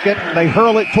a second. They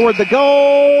hurl it toward the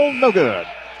goal. No good.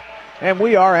 And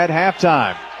we are at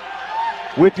halftime.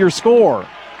 With your score,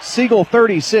 Siegel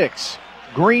 36,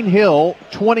 Green Hill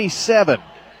 27.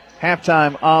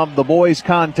 Halftime of the boys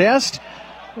contest.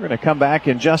 We're going to come back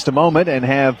in just a moment and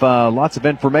have lots of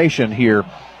information here,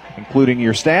 including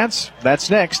your stats. That's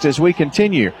next as we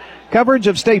continue coverage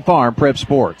of State Farm Prep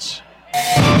Sports.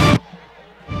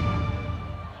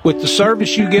 With the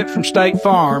service you get from State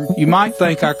Farm, you might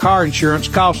think our car insurance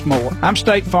costs more. I'm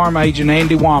State Farm agent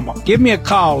Andy Wama. Give me a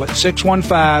call at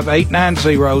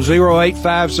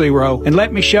 615-890-0850 and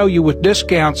let me show you with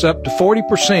discounts up to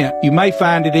 40%. You may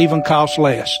find it even costs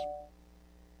less.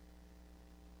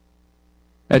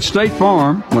 At State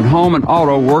Farm, when home and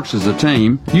auto works as a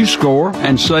team, you score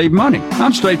and save money.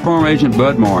 I'm State Farm Agent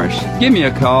Bud Morris. Give me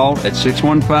a call at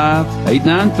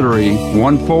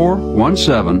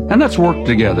 615-893-1417, and let's work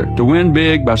together to win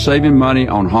big by saving money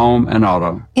on home and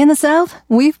auto. In the South,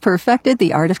 we've perfected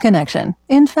the art of connection.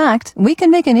 In fact, we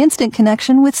can make an instant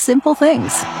connection with simple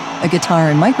things. A guitar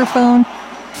and microphone,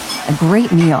 a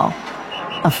great meal,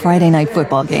 a Friday night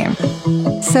football game.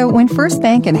 So when First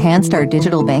Bank enhanced our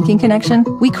digital banking connection,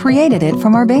 we created it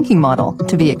from our banking model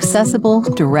to be accessible,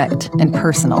 direct, and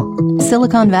personal.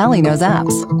 Silicon Valley knows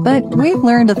apps, but we've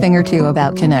learned a thing or two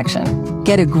about connection.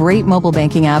 Get a great mobile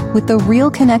banking app with the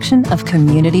real connection of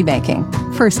community banking.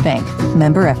 First Bank,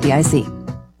 member FDIC.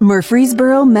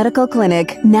 Murfreesboro Medical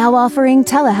Clinic, now offering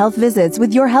telehealth visits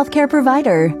with your healthcare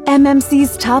provider.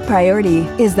 MMC's top priority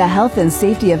is the health and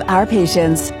safety of our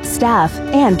patients, staff,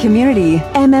 and community.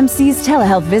 MMC's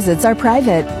telehealth visits are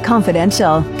private,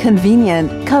 confidential,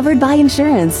 convenient, covered by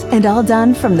insurance, and all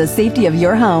done from the safety of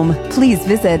your home. Please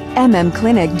visit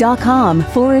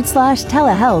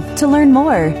mmclinic.com/telehealth to learn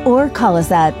more, or call us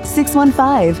at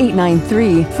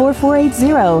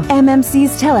 615-893-4480.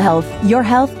 MMC's Telehealth. Your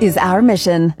health is our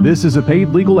mission. This is a paid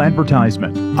legal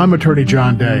advertisement. I'm attorney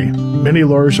John Day. Many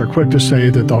lawyers are quick to say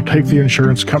that they'll take the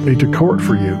insurance company to court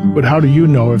for you, but how do you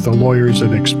know if the lawyer is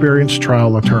an experienced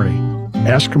trial attorney?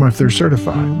 Ask them if they're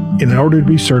certified. In order to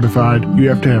be certified, you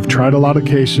have to have tried a lot of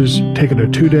cases, taken a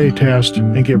 2-day test,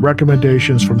 and get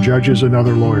recommendations from judges and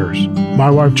other lawyers.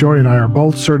 My wife Joy and I are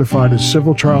both certified as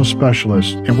civil trial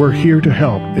specialists, and we're here to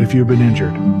help if you've been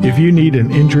injured. If you need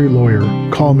an injury lawyer,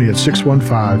 call me at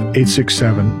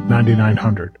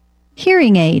 615-867-9900.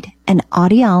 Hearing Aid and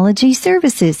Audiology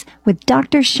Services with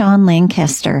Dr. Sean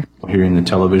Lancaster. Hearing the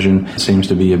television seems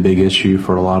to be a big issue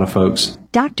for a lot of folks.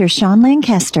 Dr. Sean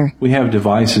Lancaster. We have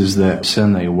devices that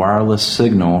send a wireless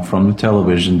signal from the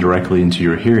television directly into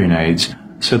your hearing aids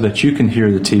so that you can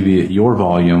hear the TV at your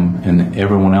volume and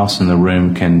everyone else in the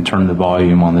room can turn the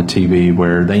volume on the TV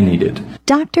where they need it.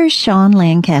 Dr. Sean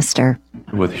Lancaster.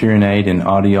 With Hearing Aid and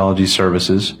Audiology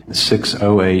Services,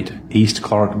 608 East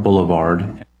Clark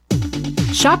Boulevard.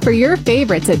 Shop for your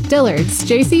favorites at Dillard's,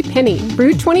 JCPenney,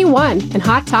 Brew 21, and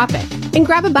Hot Topic. And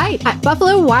grab a bite at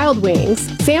Buffalo Wild Wings,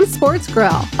 Sam's Sports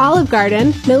Grill, Olive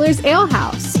Garden, Miller's Ale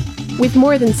House. With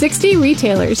more than 60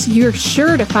 retailers, you're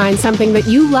sure to find something that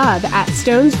you love at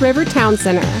Stones River Town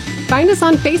Center. Find us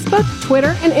on Facebook,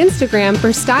 Twitter, and Instagram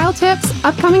for style tips,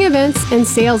 upcoming events, and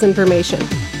sales information.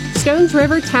 Stones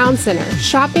River Town Center,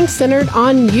 shopping centered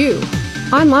on you.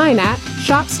 Online at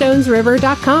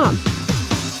shopstonesriver.com.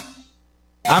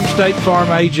 I'm State Farm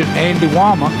Agent Andy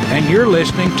Wama, and you're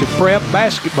listening to Prep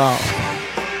Basketball.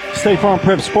 State Farm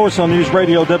Prep Sports on News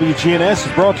Radio WGNS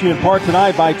is brought to you in part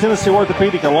tonight by Tennessee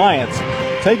Orthopedic Alliance.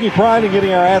 Taking pride in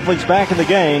getting our athletes back in the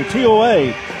game,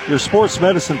 TOA, your sports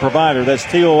medicine provider. That's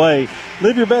TOA.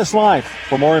 Live your best life.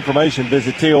 For more information,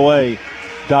 visit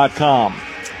TOA.com.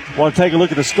 Want to take a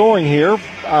look at the scoring here.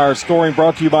 Our scoring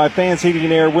brought to you by Fans Heating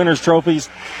and Air, Winners Trophies,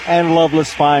 and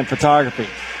Loveless Fine Photography.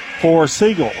 For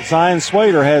Siegel, Zion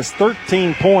Swader has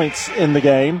 13 points in the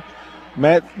game.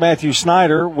 Matthew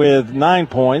Snyder with 9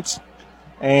 points.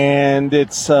 And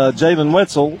it's Jalen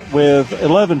Wetzel with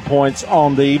 11 points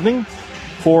on the evening.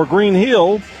 For Green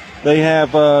Hill, they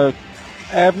have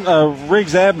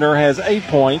Riggs Abner has 8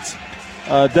 points.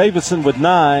 Davidson with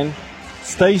 9.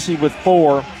 Stacy with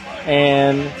 4.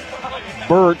 And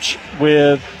Birch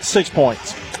with 6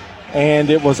 points. And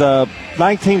it was a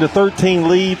 19-13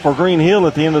 lead for Green Hill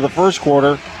at the end of the first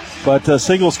quarter. But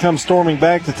Siegels come storming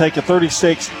back to take a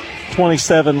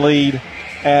 36-27 lead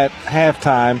at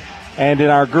halftime. And in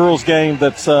our girls' game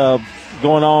that's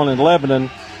going on in Lebanon,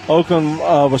 Oakland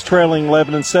was trailing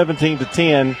Lebanon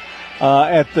 17-10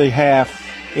 at the half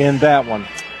in that one.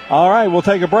 All right, we'll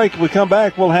take a break. When we come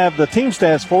back, we'll have the team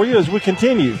stats for you as we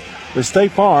continue with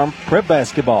State Farm Prep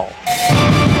Basketball.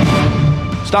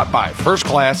 Stop by First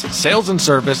Class Sales and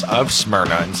Service of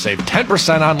Smyrna and save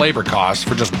 10% on labor costs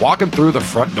for just walking through the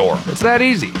front door. It's that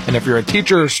easy. And if you're a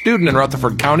teacher or student in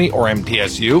Rutherford County or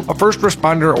MTSU, a first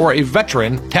responder, or a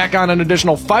veteran, tack on an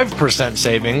additional 5%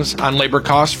 savings on labor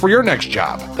costs for your next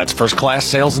job. That's First Class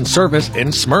Sales and Service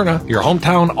in Smyrna, your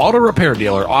hometown auto repair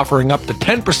dealer, offering up to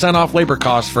 10% off labor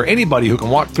costs for anybody who can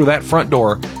walk through that front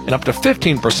door and up to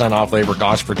 15% off labor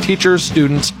costs for teachers,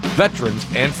 students, veterans,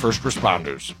 and first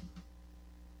responders.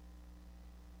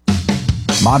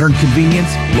 Modern convenience,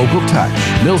 local touch.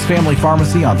 Mills Family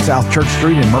Pharmacy on South Church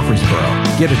Street in Murfreesboro.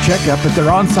 Get a checkup at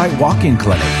their on-site walk-in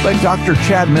clinic. Let Dr.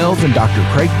 Chad Mills and Dr.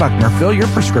 Craig Buckner fill your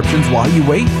prescriptions while you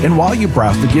wait and while you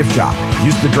browse the gift shop.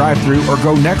 Use the drive-thru or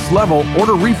go next level.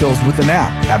 Order refills with an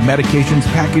app. Have medications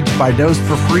packaged by dose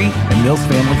for free, and Mills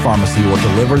Family Pharmacy will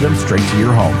deliver them straight to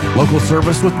your home. Local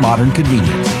service with modern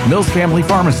convenience. Mills Family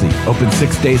Pharmacy, open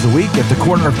 6 days a week at the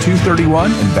corner of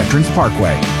 231 and Veterans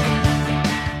Parkway.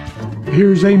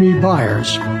 Here's Amy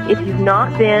Byers. If you've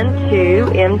not been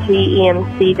to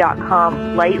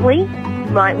mtemc.com lately,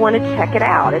 you might want to check it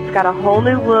out. It's got a whole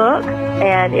new look,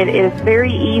 and it is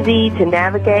very easy to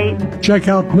navigate. Check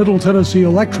out Middle Tennessee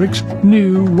Electric's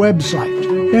new website,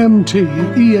 mtemc.com.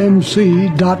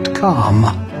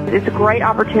 It's a great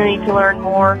opportunity to learn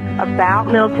more about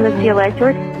Middle Tennessee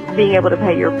Electric, being able to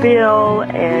pay your bill,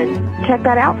 and check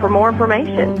that out for more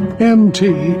information.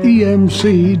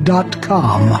 mtemc.com.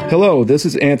 Hello, this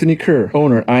is Anthony Kerr,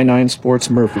 owner I-9 Sports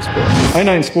Murfreesboro.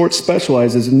 I-9 Sports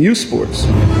specializes in youth sports.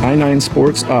 I-9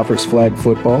 Sports offers flag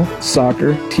football,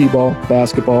 soccer, t-ball,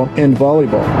 basketball, and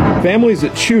volleyball. Families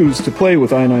that choose to play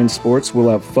with I-9 Sports will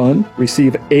have fun,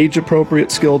 receive age-appropriate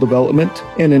skill development,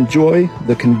 and enjoy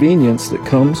the convenience that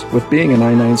comes with being an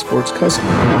I-9 Sports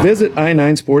customer. Visit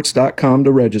i9sports.com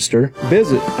to register.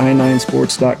 Visit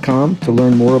i9sports.com to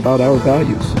learn more about our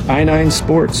values. I-9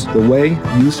 Sports, the way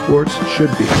youth sports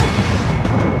should be.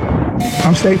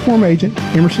 I'm State Farm Agent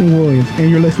Emerson Williams,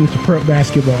 and you're listening to Prep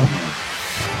Basketball.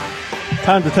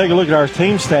 Time to take a look at our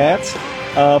team stats.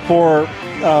 For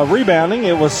rebounding,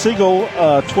 it was Siegel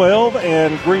 12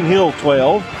 and Green Hill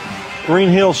 12. Green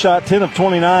Hill shot 10 of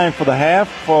 29 for the half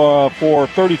for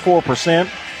 34%.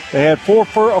 They had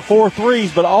four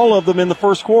threes, but all of them in the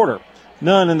first quarter.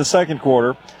 None in the second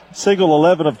quarter. Siegel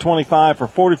 11 of 25 for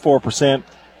 44%.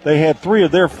 They had 3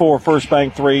 of their 4 first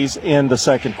bank threes in the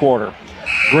second quarter.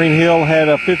 Green Hill had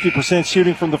a 50%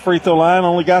 shooting from the free throw line,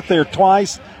 only got there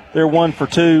twice. They're 1 for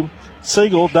 2.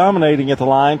 Siegel dominating at the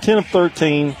line, 10 of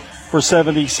 13 for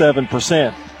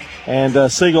 77%.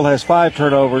 And Siegel has 5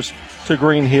 turnovers to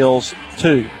Green Hill's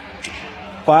 2.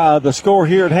 The score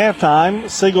here at halftime,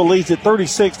 Siegel leads at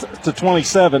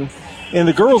 36-27. In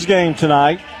the girls' game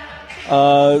tonight,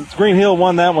 Green Hill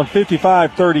won that one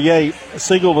 55-38.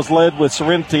 Siegel was led with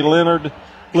Serenity Lillard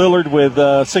with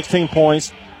 16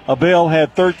 points. Abell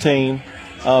had 13.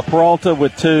 Peralta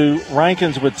with 2.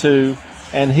 Rankins with 2.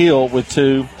 And Hill with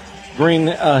 2. Green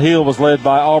Hill was led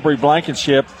by Aubrey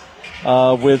Blankenship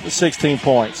with 16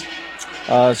 points.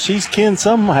 She's kin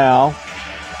somehow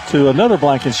to another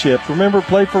Blankenship. Remember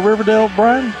played for Riverdale,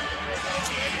 Brian?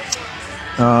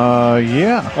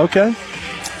 Yeah. Okay.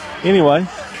 Anyway,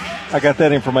 I got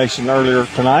that information earlier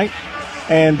tonight.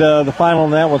 And the final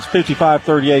on that was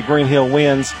 55-38. Green Hill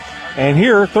wins. And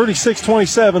here,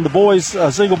 36-27, the boys,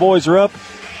 Siegel boys are up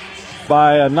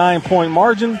by a 9-point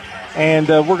margin. And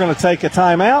we're going to take a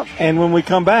timeout. And when we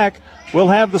come back, we'll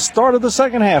have the start of the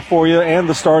second half for you and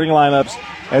the starting lineups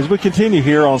as we continue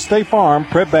here on State Farm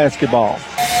Prep Basketball.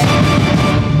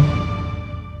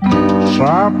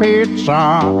 Sir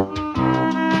Pizza.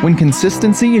 When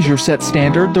consistency is your set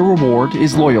standard, the reward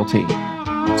is loyalty.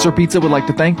 Sir Pizza would like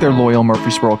to thank their loyal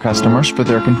Murfreesboro customers for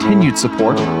their continued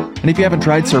support. And if you haven't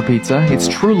tried Sir Pizza, it's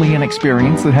truly an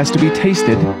experience that has to be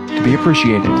tasted to be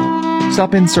appreciated.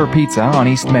 Stop in Sir Pizza on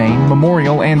East Main,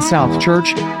 Memorial, and South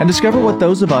Church and discover what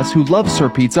those of us who love Sir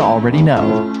Pizza already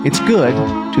know. It's good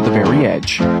to the very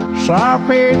edge. Sir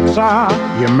Pizza,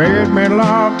 you made me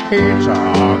love pizza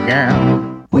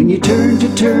again. When you turn to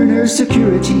Turner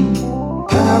Security,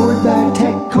 powered by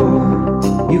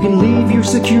TechCore, you can leave your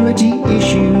security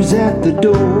issues at the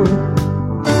door.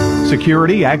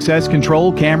 Security, access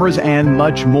control, cameras, and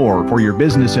much more for your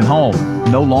business and home.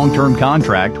 No long-term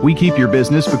contract. We keep your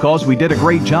business because we did a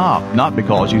great job, not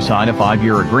because you signed a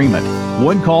 5-year agreement.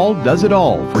 One call does it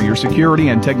all for your security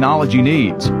and technology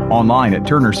needs. Online at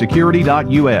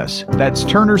turnersecurity.us. That's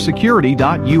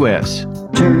turnersecurity.us.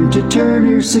 Turn to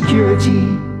Turner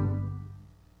Security.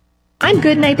 I'm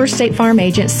Good Neighbor State Farm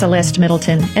Agent Celeste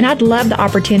Middleton, and I'd love the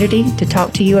opportunity to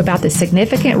talk to you about the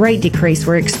significant rate decrease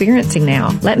we're experiencing now.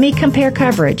 Let me compare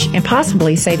coverage and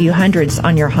possibly save you hundreds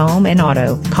on your home and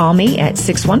auto. Call me at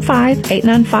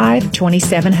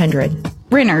 615-895-2700.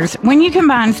 Renters, when you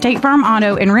combine State Farm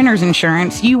Auto and Renters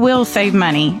Insurance, you will save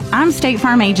money. I'm State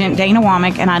Farm Agent Dana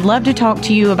Womack, and I'd love to talk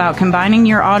to you about combining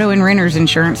your auto and Renters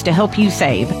Insurance to help you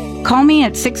save. Call me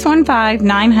at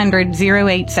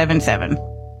 615-900-0877.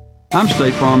 I'm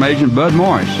State Farm Agent Bud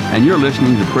Morris, and you're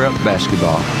listening to Prep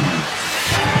Basketball.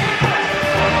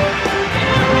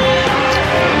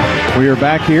 We are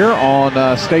back here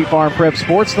on State Farm Prep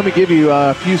Sports. Let me give you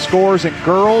a few scores in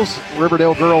girls.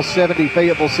 Riverdale girls 70,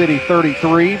 Fayetteville City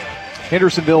 33.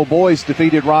 Hendersonville boys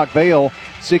defeated Rockvale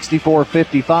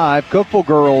 64-55. Cookeville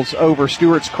girls over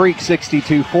Stewart's Creek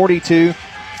 62-42.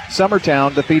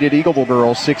 Summertown defeated Eagleville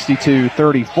girls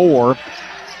 62-34.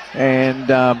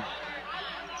 And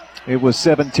it was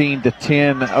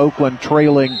 17-10. Oakland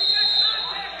trailing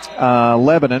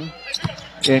Lebanon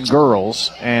in girls,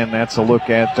 and that's a look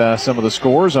at some of the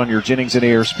scores on your Jennings and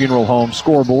Ayers Funeral Home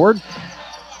scoreboard.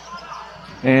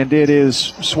 And it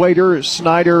is Swader,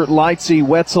 Snyder, Lightsey,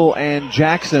 Wetzel, and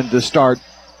Jackson to start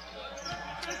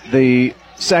the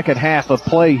second half of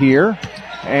play here,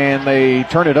 and they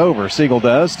turn it over. Siegel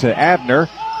does to Abner,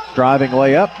 driving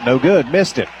layup, no good,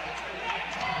 missed it.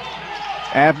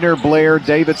 Abner, Blair,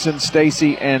 Davidson,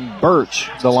 Stacy, and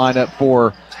Birch, the lineup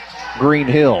for Green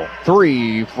Hill.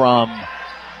 3 from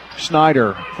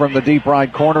Snyder from the deep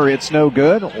right corner. It's no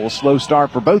good. A little slow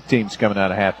start for both teams coming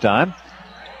out of halftime.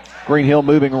 Green Hill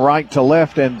moving right to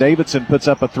left, and Davidson puts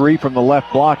up a 3 from the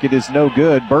left block. It is no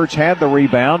good. Birch had the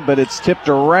rebound, but it's tipped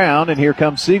around, and here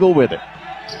comes Siegel with it.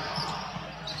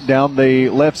 Down the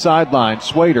left sideline,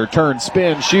 Swader turns,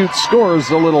 spins, shoots,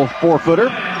 scores a little 4-footer.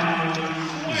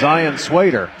 Zion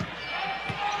Swader,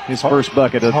 his first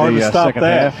bucket of the second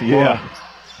half. Yeah.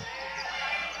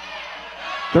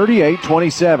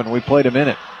 38-27. We played a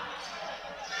minute.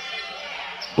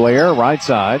 Blair, right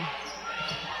side.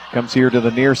 Comes here to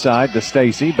the near side to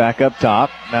Stacy. Back up top.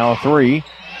 Now a 3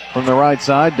 from the right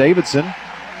side. Davidson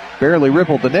barely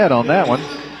rippled the net on that one.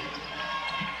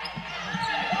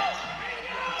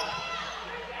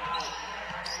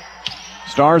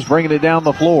 Stars bringing it down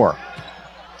the floor.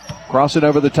 Crossing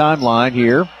over the timeline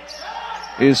here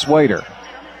is Swader.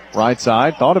 Right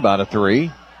side. Thought about a 3.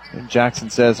 And Jackson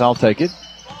says, I'll take it.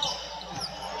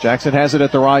 Jackson has it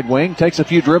at the right wing, takes a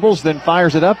few dribbles, then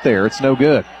fires it up there. It's no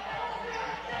good.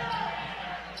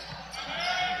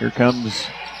 Here comes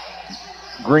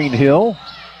Green Hill.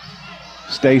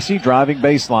 Stacy driving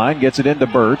baseline, gets it into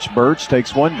Birch. Birch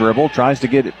takes one dribble, tries to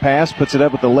get it past, puts it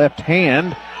up with the left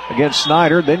hand against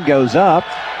Snyder, then goes up,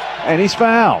 and he's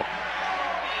fouled.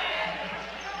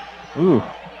 Ooh.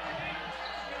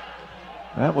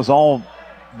 That was all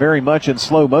very much in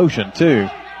slow motion, too.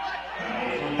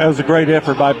 That was a great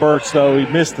effort by Birch, though. He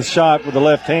missed the shot with the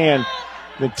left hand,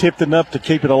 then tipped it up to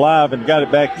keep it alive and got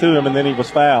it back to him, and then he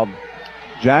was fouled.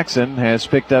 Jackson has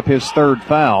picked up his third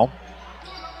foul.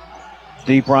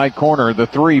 Deep right corner, the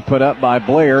 3 put up by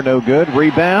Blair, no good.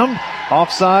 Rebound,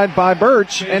 offside by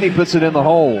Birch, and he puts it in the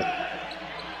hole.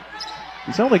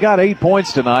 He's only got 8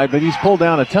 points tonight, but he's pulled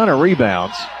down a ton of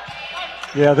rebounds.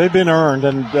 Yeah, they've been earned,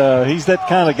 and he's that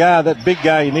kind of guy, that big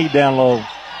guy you need down low.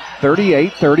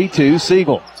 38-32,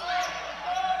 Siegel.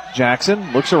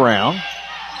 Jackson looks around.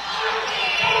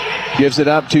 Gives it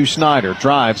up to Snyder.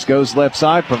 Drives, goes left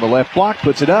side from the left block,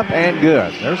 puts it up, and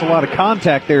good. There's a lot of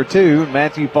contact there, too.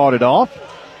 Matthew fought it off.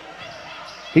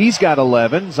 He's got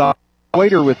 11.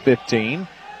 Swader with 15.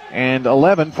 And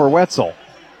 11 for Wetzel.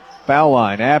 Foul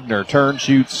line. Abner turns,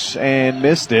 shoots, and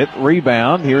missed it.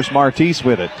 Rebound. Here's Martise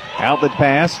with it. Outlet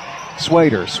pass.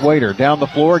 Swader down the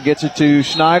floor, gets it to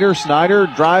Snyder. Snyder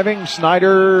driving.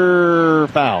 Snyder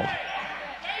fouled.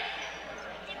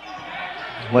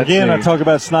 I talk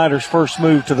about Snyder's first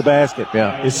move to the basket.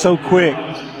 Yeah, it's so quick.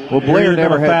 Well, Blair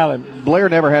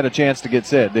never had a chance to get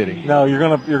set, did he? No, you're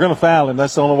gonna foul him.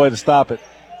 That's the only way to stop it.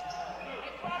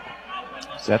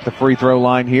 It's at the free throw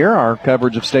line here. Our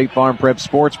coverage of State Farm Prep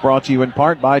Sports brought to you in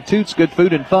part by Toots Good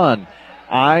Food and Fun,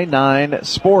 I-9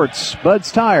 Sports,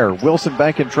 Bud's Tire, Wilson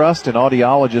Bank and Trust, and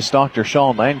audiologist Dr.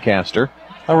 Sean Lancaster.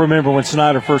 I remember when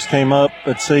Snyder first came up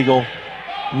at Siegel,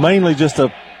 mainly just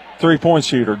a three-point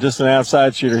shooter, just an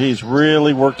outside shooter. He's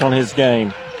really worked on his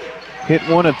game. Hit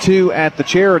 1 of 2 at the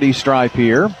charity stripe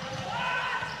here.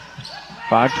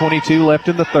 5:22 left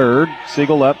in the third.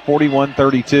 Siegel up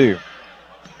 41-32.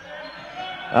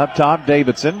 Up top,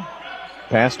 Davidson.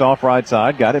 Passed off right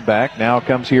side, got it back. Now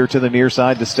comes here to the near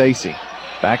side to Stacy.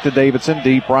 Back to Davidson,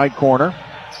 deep right corner.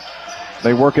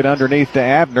 They work it underneath to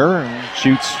Abner and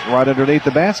shoots right underneath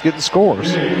the basket and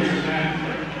scores.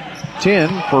 10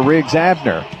 for Riggs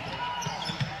Abner.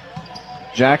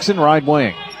 Jackson, right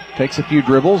wing. Takes a few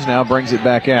dribbles, now brings it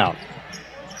back out.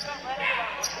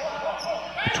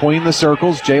 Between the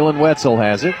circles, Jalen Wetzel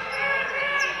has it.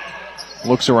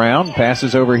 Looks around,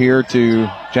 passes over here to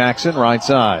Jackson, right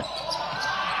side.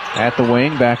 At the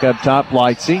wing, back up top,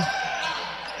 Lightsey.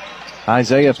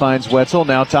 Isaiah finds Wetzel,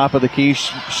 now top of the key,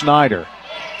 Schneider.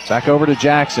 Back over to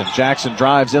Jackson. Jackson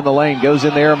drives in the lane, goes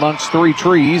in there amongst 3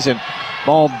 trees, and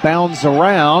Ball bounds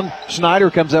around. Schneider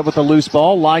comes up with a loose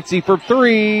ball. Lightsey for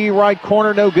three. Right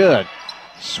corner, no good.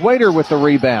 Swader with the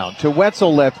rebound to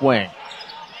Wetzel, left wing.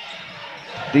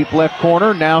 Deep left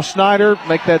corner. Now Schneider.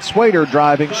 Make that Swader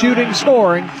driving, shooting,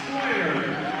 scoring.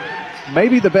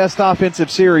 Maybe the best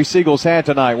offensive series Seagulls had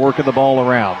tonight, working the ball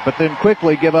around. But then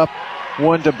quickly give up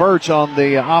one to Birch on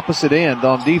the opposite end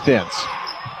on defense.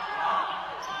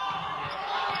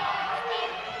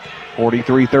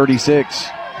 43-36.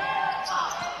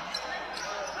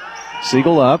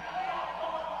 Siegel up.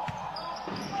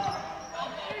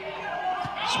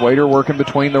 Swader working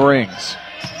between the rings.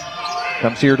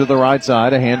 Comes here to the right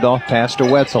side. A handoff pass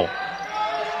to Wetzel.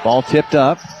 Ball tipped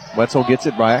up. Wetzel gets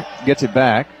it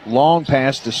back. Long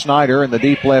pass to Schneider in the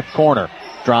deep left corner.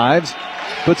 Drives,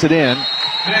 puts it in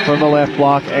from the left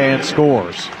block and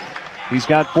scores. He's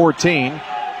got 14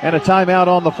 and a timeout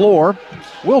on the floor.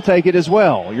 We'll take it as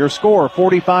well. Your score,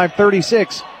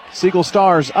 45-36. Siegel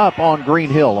Stars up on Green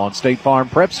Hill on State Farm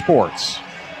Prep Sports.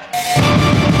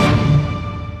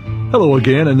 Hello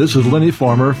again, and this is Lenny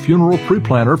Farmer, funeral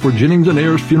pre-planner for Jennings &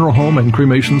 Ayers Funeral Home and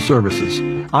Cremation Services.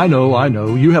 I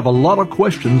know, you have a lot of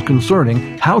questions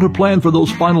concerning how to plan for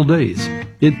those final days.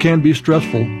 It can be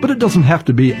stressful, but it doesn't have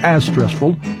to be as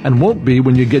stressful, and won't be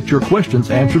when you get your questions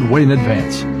answered way in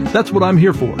advance. That's what I'm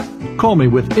here for. Call me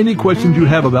with any questions you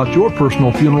have about your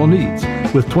personal funeral needs.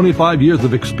 With 25 years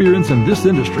of experience in this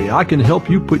industry, I can help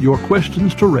you put your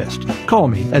questions to rest. Call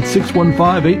me at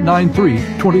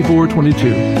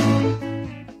 615-893-2422.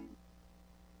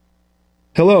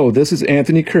 Hello, this is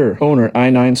Anthony Kerr, owner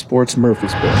I-9 Sports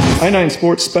Murfreesboro. I-9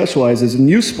 Sports specializes in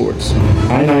youth sports.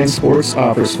 I-9 Sports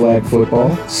offers flag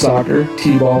football, soccer,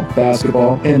 t-ball,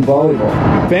 basketball, and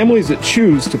volleyball. Families that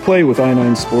choose to play with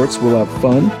I-9 Sports will have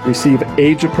fun, receive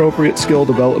age-appropriate skill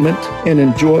development, and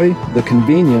enjoy the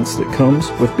convenience that comes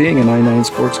with being an I-9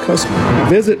 Sports customer.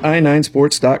 Visit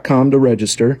i9sports.com to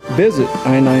register. Visit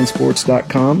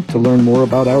i9sports.com to learn more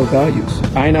about our values.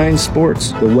 I-9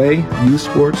 Sports, the way youth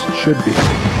sports should be.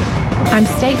 I'm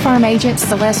State Farm Agent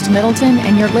Celeste Middleton,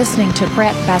 and you're listening to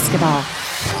Prep Basketball.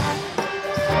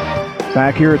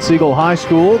 Back here at Siegel High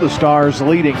School, the Stars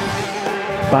leading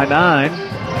by 9.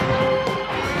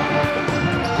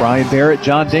 Brian Barrett,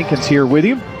 John Dinkins here with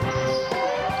you.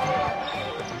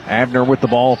 Abner with the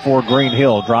ball for Green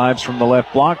Hill. Drives from the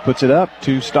left block, puts it up.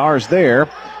 2 Stars there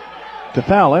to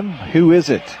foul him. Who is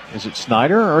it? Is it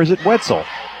Snyder or is it Wetzel?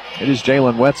 It is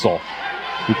Jalen Wetzel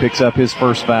who picks up his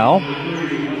first foul.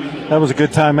 That was a good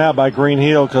timeout by Green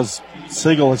Hill because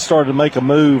Siegel had started to make a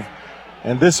move,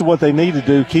 and this is what they need to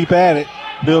do. Keep at it.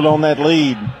 Build on that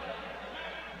lead.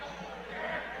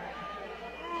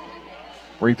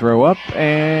 Free throw up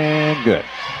and good.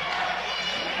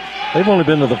 They've only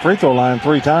been to the free throw line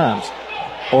 3 times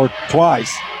or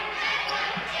twice.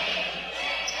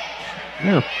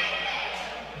 They're a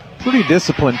pretty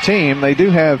disciplined team. They do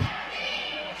have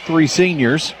 3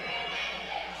 seniors.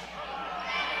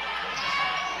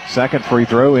 Second free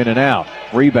throw in and out.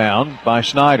 Rebound by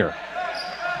Schneider.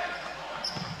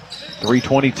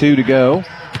 3:22 to go.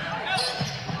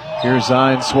 Here's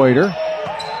Zion Swader.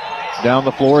 Down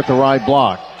the floor at the right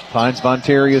block. Finds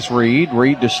Vontarius Reed.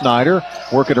 Reed to Schneider.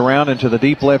 Work it around into the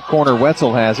deep left corner.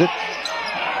 Wetzel has it.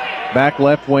 Back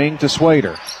left wing to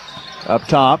Swader. Up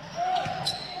top.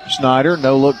 Schneider.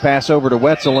 No look pass over to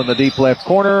Wetzel in the deep left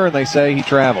corner, and they say he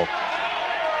traveled.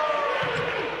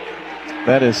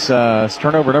 That is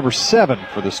turnover number 7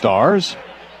 for the Stars.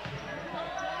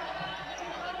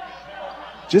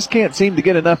 Just can't seem to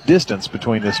get enough distance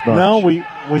between this bunch. No, we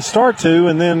start to,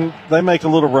 and then they make a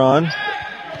little run.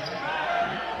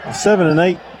 A 7 and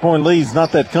 8 point lead is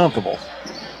not that comfortable.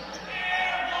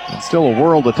 And still a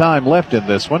world of time left in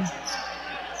this one.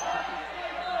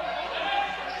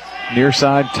 Near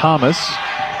side Thomas.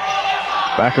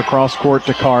 Back across court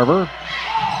to Carver.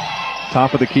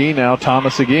 Top of the key, now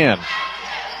Thomas again.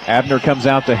 Abner comes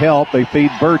out to help. They feed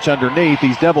Birch underneath.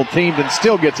 He's double teamed and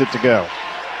still gets it to go.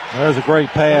 There's a great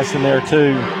pass in there,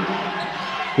 too.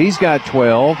 He's got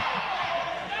 12.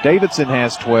 Davidson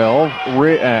has 12.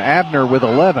 Abner with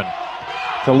 11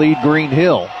 to lead Green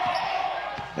Hill.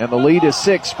 And the lead is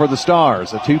 6 for the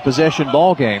Stars. A 2-possession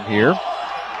ball game here.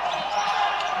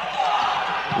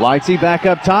 Lightsey back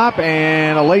up top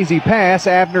and a lazy pass.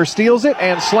 Abner steals it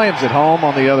and slams it home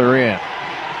on the other end.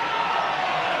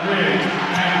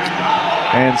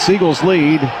 And Siegel's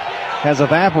lead has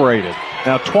evaporated.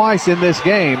 Now twice in this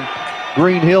game,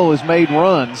 Green Hill has made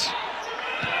runs.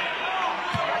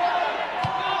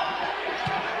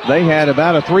 They had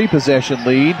about a 3-possession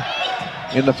lead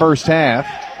in the first half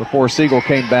before Siegel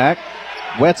came back.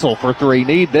 Wetzel for 3.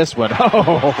 Need this one.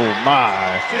 Oh,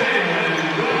 my.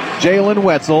 Jalen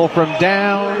Wetzel from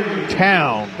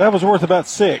downtown. That was worth about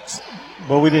 6,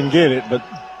 but we didn't get it. But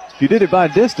if you did it by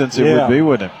distance, it would be,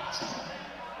 wouldn't it?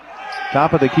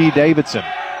 Top of the key, Davidson.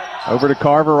 Over to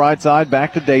Carver, right side,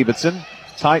 back to Davidson.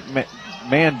 Tight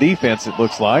man defense, it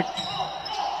looks like.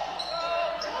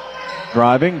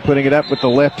 Driving, putting it up with the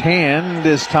left hand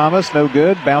is Thomas. No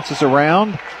good. Bounces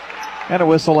around. And a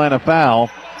whistle and a foul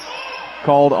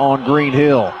called on Green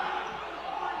Hill.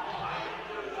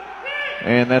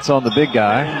 And that's on the big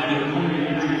guy.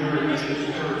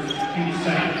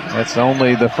 That's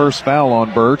only the first foul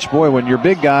on Birch. Boy, when your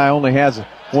big guy only has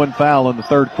one foul in the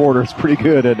third quarter, it's pretty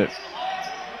good, isn't it?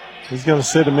 He's going to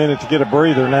sit a minute to get a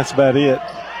breather, and that's about it.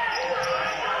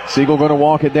 Siegel going to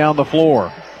walk it down the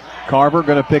floor. Carver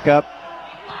going to pick up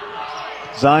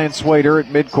Zion Swader at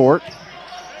midcourt.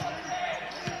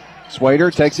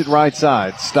 Swader takes it right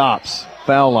side, stops,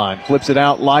 foul line, flips it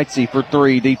out, Lightsey for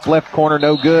 3, deep left corner,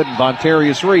 no good, and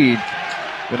Vontarius Reed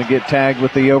going to get tagged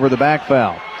with the over-the-back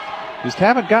foul. Just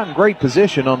haven't gotten great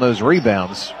position on those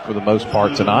rebounds for the most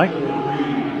part tonight.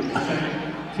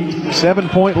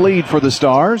 7-point lead for the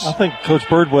Stars. I think Coach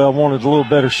Birdwell wanted a little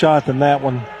better shot than that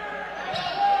one.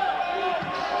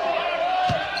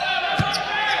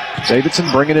 Davidson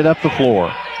bringing it up the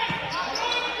floor.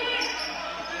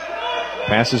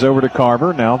 Passes over to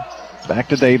Carver. Now back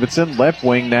to Davidson. Left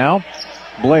wing now.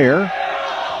 Blair.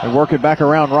 They work it back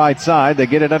around right side. They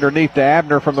get it underneath to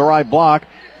Abner from the right block.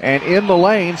 And in the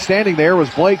lane, standing there was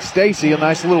Blake Stacy. A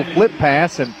nice little flip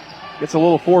pass and gets a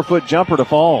little 4-foot jumper to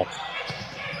fall.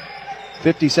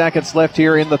 50 seconds left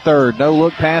here in the third. No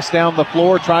look pass down the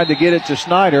floor. Tried to get it to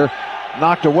Schneider.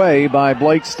 Knocked away by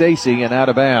Blake Stacy and out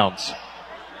of bounds.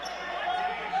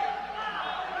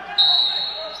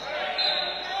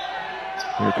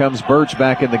 Here comes Birch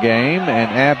back in the game,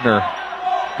 and Abner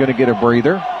going to get a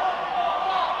breather.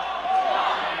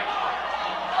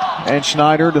 And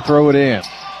Schneider to throw it in.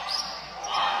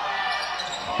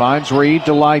 Finds Reed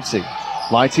to Lightsey.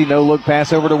 Lightsey, no look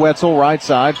pass over to Wetzel, right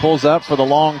side, pulls up for the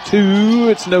long 2.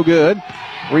 It's no good.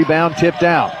 Rebound tipped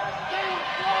out.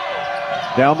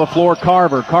 Down the floor,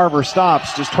 Carver. Carver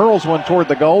stops, just hurls one toward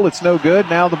the goal. It's no good.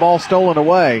 Now the ball stolen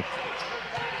away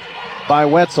by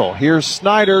Wetzel. Here's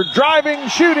Snyder driving,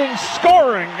 shooting,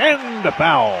 scoring, and a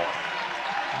foul.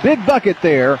 Big bucket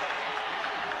there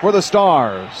for the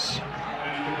Stars.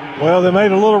 Well, they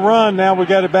made a little run. Now we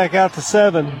got it back out to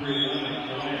 7.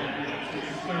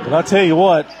 But I tell you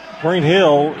what, Green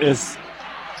Hill is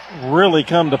really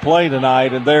come to play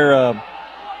tonight, and they're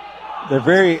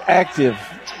very active.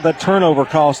 That turnover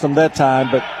cost them that time,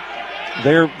 but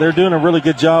they're doing a really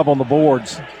good job on the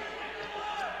boards.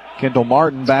 Kendall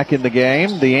Martin back in the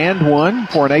game. The and one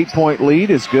for an 8-point lead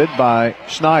is good by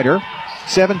Schneider.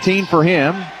 17 for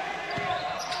him.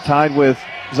 Tied with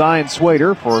Zion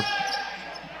Swader for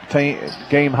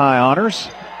game high honors.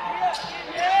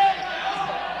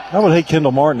 I would hate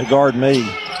Kendall Martin to guard me.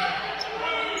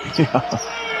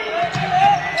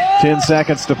 10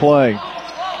 seconds to play.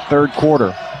 Third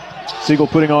quarter. Siegel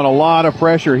putting on a lot of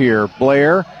pressure here.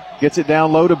 Blair gets it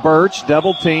down low to Birch,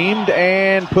 double teamed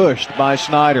and pushed by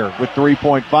Schneider with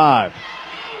 3.5.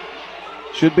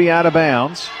 Should be out of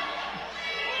bounds.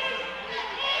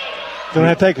 Going to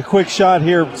have to take a quick shot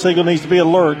here. Siegel needs to be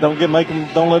alert. Don't let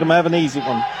them have an easy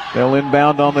one. They'll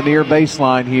inbound on the near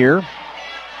baseline here.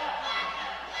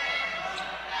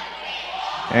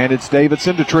 And it's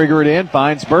Davidson to trigger it in.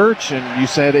 Finds Birch, and you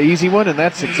said an easy one, and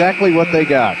that's exactly what they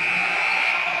got.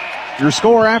 Your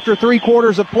score after 3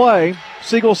 quarters of play,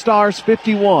 Siegel Stars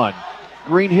 51,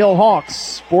 Green Hill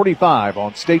Hawks 45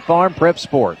 on State Farm Prep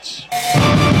Sports.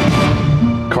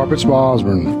 Carpets by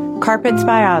Osborne. Carpets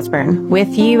by Osborne, with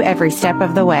you every step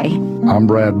of the way. I'm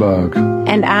Brad Bugg.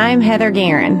 And I'm Heather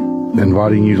Guerin.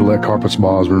 Inviting you to let Carpets by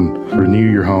Osborne renew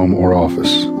your home or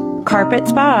office.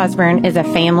 Carpets by Osborne is a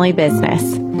family business.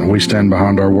 And we stand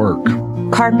behind our work.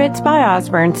 Carpets by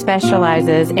Osborne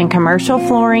specializes in commercial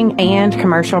flooring and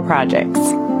commercial projects.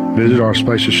 Visit our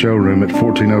spacious showroom at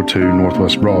 1402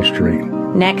 Northwest Broad Street.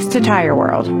 Next to Tire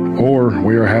World. Or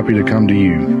we are happy to come to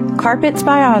you. Carpets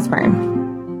by Osborne.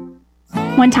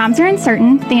 When times are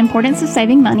uncertain, the importance of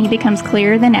saving money becomes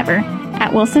clearer than ever.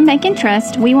 At Wilson Bank and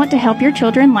Trust, we want to help your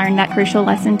children learn that crucial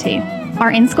lesson too.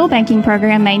 Our in-school banking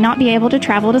program may not be able to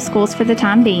travel to schools for the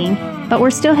time being, but we're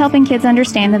still helping kids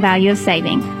understand the value of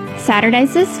saving.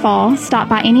 Saturdays this fall, stop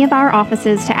by any of our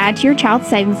offices to add to your child's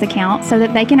savings account so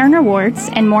that they can earn rewards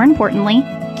and, more importantly,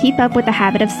 keep up with the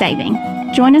habit of saving.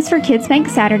 Join us for Kids Bank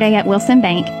Saturday at Wilson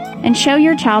Bank and show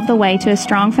your child the way to a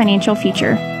strong financial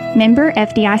future. Member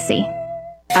FDIC.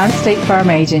 I'm State Farm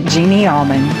Agent Jeannie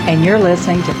Allman, and you're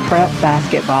listening to Prep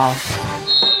Basketball.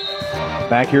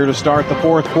 Back here to start the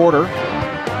fourth quarter.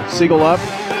 Siegel up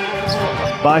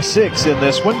by 6 in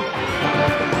this one.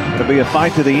 It'll be a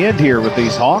fight to the end here with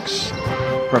these Hawks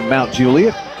from Mount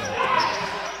Juliet.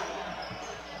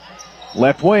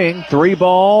 Left wing,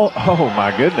 3-ball. Oh,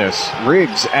 my goodness.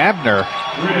 Riggs, Abner.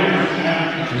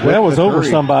 That was over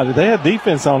somebody. They had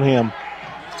defense on him.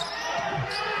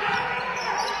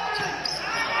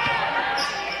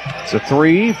 It's a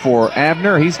 3 for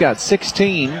Abner. He's got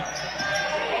 16.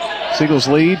 Siegel's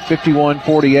lead,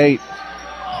 51-48.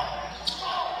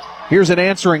 Here's an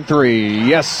answering 3.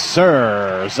 Yes,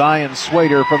 sir. Zion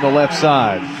Swader from the left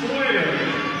side.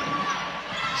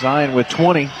 Zion with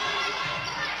 20.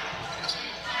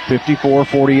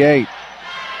 54-48.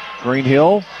 Green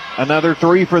Hill, another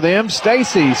 3 for them.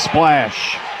 Stacy,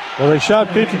 splash. Well, they shot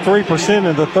 53%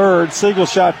 in the third. Siegel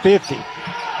shot 50.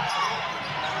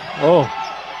 Oh.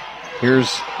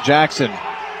 Here's Jackson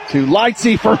to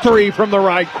Lightsey for 3 from the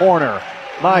right corner.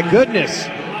 My goodness.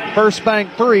 First bank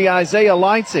 3, Isaiah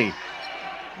Lightsey.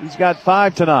 He's got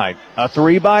 5 tonight. A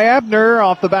 3 by Abner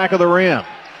off the back of the rim.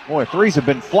 Boy, threes have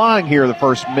been flying here the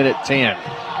first minute 10.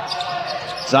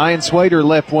 Zion Swader,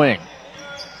 left wing.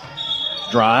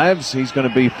 Drives. He's going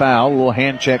to be fouled. A little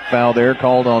hand check foul there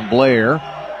called on Blair.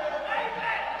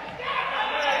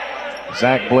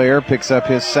 Zach Blair picks up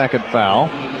his second foul.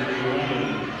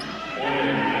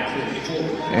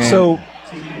 And so,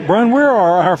 Brian, where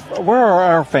are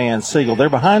our fans, Siegel? They're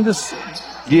behind us?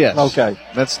 Yes. Okay.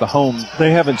 That's the home.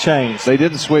 They haven't changed. They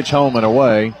didn't switch home and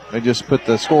away. They just put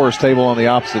the scorer's table on the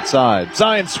opposite side.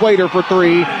 Zion Swader for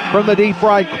 3 from the deep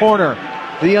right corner.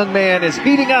 The young man is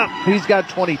heating up. He's got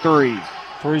 23.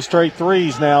 3 straight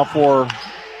threes now for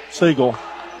Siegel.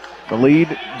 The lead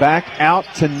back out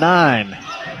to 9.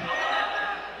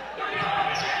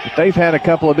 But they've had a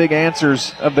couple of big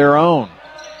answers of their own.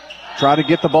 Try to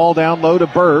get the ball down low to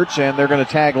Birch, and they're going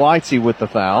to tag Lightsey with the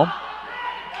foul.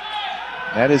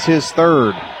 That is his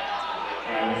third.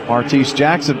 Martise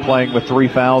Jackson playing with 3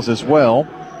 fouls as well.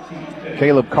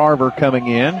 Caleb Carver coming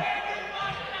in.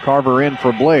 Carver in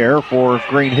for Blair for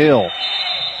Green Hill.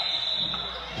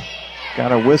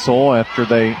 Got a whistle after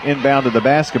they inbounded the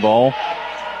basketball.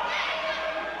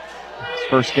 It's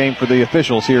first game for the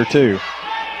officials here too.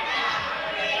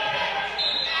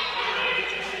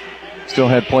 Still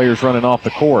had players running off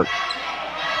the court.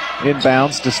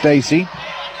 Inbounds to Stacy.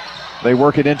 They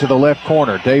work it into the left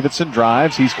corner. Davidson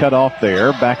drives. He's cut off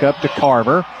there. Back up to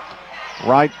Carver.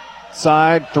 Right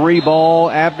side, 3-ball.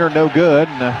 Abner no good.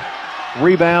 And a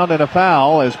rebound and a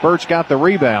foul as Birch got the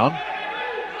rebound.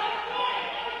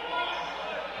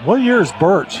 What year is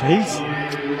Birch?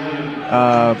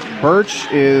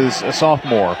 Birch is a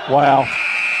sophomore. Wow.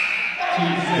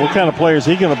 What kind of player is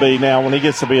he going to be now when he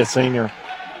gets to be a senior?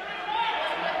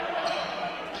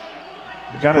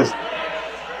 Got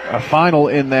a final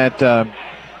in that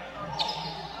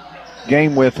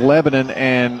game with Lebanon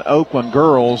and Oakland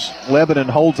girls. Lebanon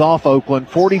holds off Oakland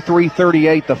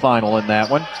 43-38 the final in that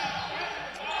one.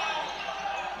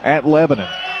 At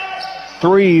Lebanon.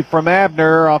 3 from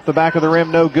Abner off the back of the rim,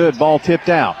 no good. Ball tipped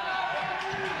out.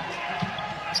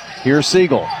 Here's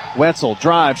Siegel. Wetzel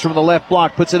drives from the left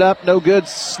block, puts it up, no good.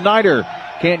 Snyder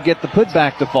can't get the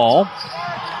putback to fall.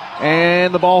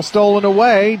 And the ball stolen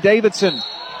away. Davidson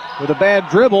with a bad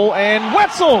dribble, and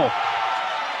Wetzel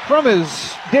from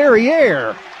his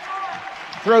derriere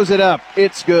throws it up.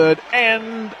 It's good,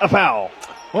 and a foul.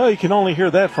 Well, you can only hear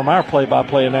that from our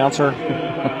play-by-play announcer.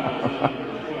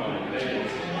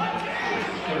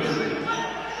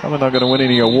 I'm not going to win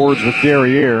any awards with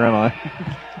derriere, am I?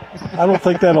 I don't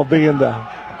think that'll be in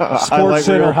the Sports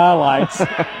Center highlights.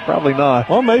 Probably not.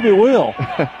 Well, maybe it will.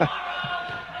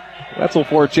 Wetzel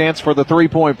for a chance for the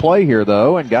three-point play here,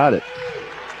 though, and got it.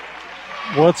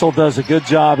 Wetzel does a good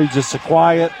job. He's just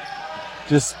quiet,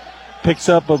 just picks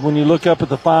up. But when you look up at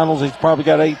the finals, he's probably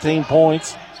got 18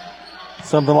 points,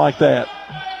 something like that,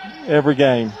 every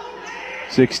game.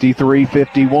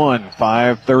 63-51,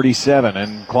 5:37,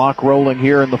 and clock rolling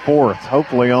here in the fourth.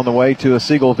 Hopefully on the way to a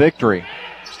Siegel victory.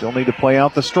 Still need to play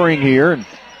out the string here and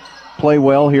play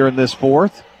well here in this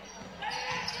fourth.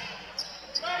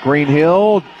 Green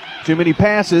Hill, too many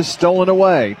passes, stolen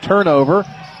away. Turnover.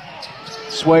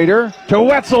 Swader to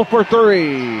Wetzel for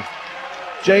 3.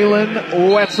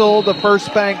 Jalen Wetzel, the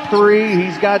first bank 3.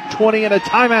 He's got 20 and a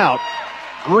timeout.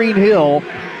 Green Hill.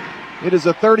 It is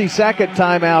a 30-second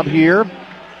timeout here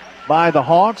by the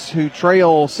Hawks, who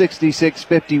trail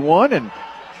 66-51. And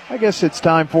I guess it's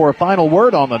time for a final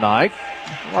word on the night.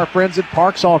 Our friends at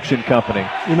Parks Auction Company.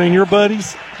 You mean your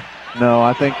buddies? No,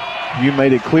 I think you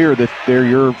made it clear that they're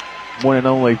your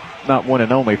not one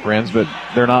and only friends, but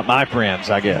they're not my friends,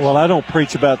 I guess. Well, I don't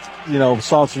preach about,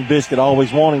 sausage and biscuit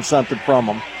always wanting something from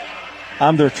them.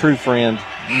 I'm their true friend.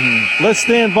 Let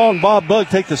Stan Vaught and Bob Bugg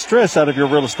take the stress out of your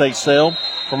real estate sale.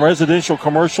 From residential,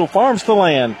 commercial, farms to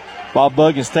land, Bob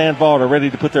Bugg and Stan Vaught are ready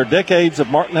to put their decades of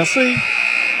Now, see,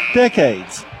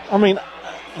 decades. I mean,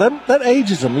 that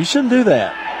ages them. You shouldn't do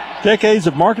that. Decades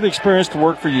of market experience to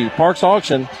work for you. Parks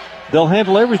Auction, they'll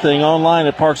handle everything online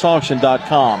at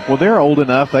parksauction.com. Well, they're old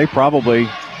enough. They probably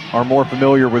are more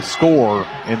familiar with score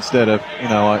instead of,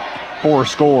 a 4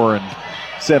 score and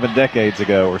 7 decades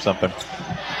ago or something.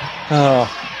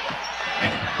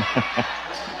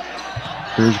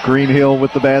 Here's Greenhill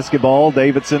with the basketball.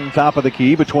 Davidson, top of the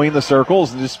key, between the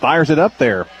circles, and just fires it up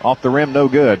there. Off the rim, no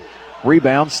good.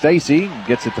 Rebound, Stacy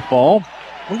gets it to fall.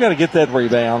 We've got to get that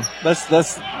rebound.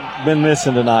 That's been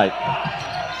missing tonight.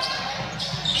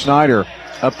 Schneider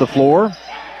up the floor.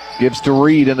 Gives to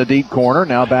Reed in the deep corner.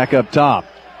 Now back up top.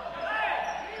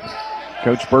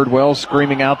 Coach Birdwell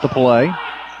screaming out the play.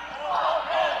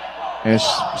 As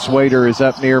Swader is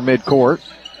up near midcourt.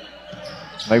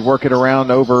 They work it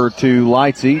around over to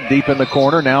Lightsey, deep in the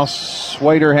corner. Now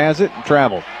Swader has it and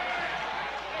traveled.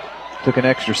 Took an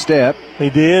extra step. He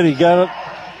did. He got it.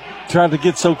 Tried to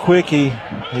get so quick, he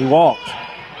walked.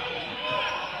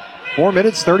 4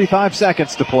 minutes, 35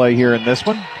 seconds to play here in this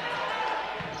one.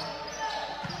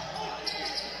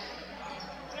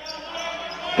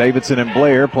 Davidson and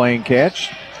Blair playing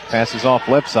catch. Passes off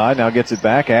left side, now gets it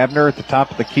back. Abner at the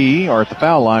top of the key, or at the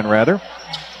foul line rather.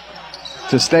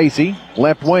 To Stacy,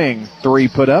 left wing, 3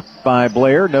 put up by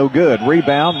Blair, no good.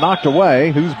 Rebound knocked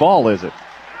away. Whose ball is it?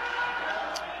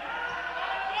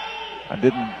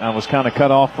 I was kind of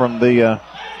cut off from the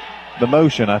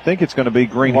motion. I think it's going to be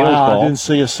Greenhill's ball. I didn't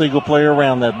see a single player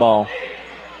around that ball.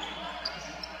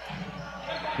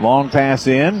 Long pass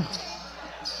in.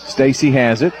 Stacy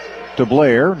has it to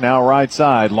Blair. Now right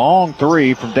side. Long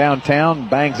 3 from downtown.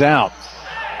 Bangs out.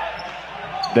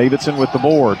 Davidson with the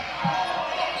board.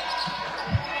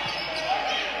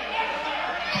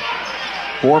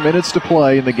 4 minutes to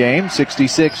play in the game.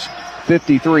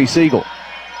 66-53 Siegel.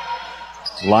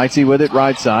 Lightsey with it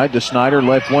right side to Schneider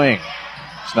left wing.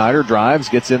 Schneider drives,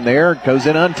 gets in there, goes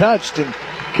in untouched and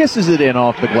kisses it in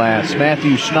off the glass.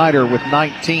 Matthew Schneider with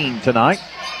 19 tonight.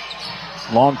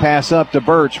 Long pass up to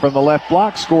Birch from the left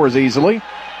block, scores easily.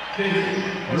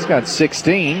 He's got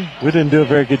 16. We didn't do a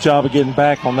very good job of getting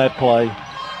back on that play.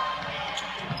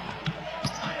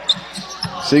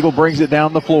 Siegel brings it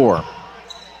down the floor.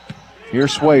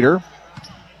 Here's Swader.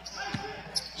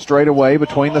 Straight away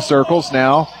between the circles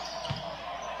now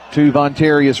to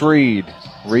Vontarius Reed.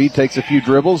 Reed takes a few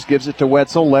dribbles, gives it to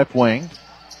Wetzel, left wing.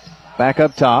 Back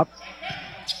up top.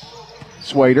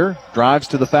 Swader drives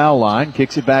to the foul line,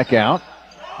 kicks it back out.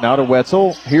 Now to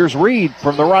Wetzel. Here's Reed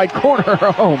from the right corner.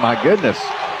 Oh, my goodness.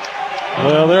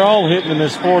 Well, they're all hitting in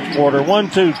this fourth quarter. 1,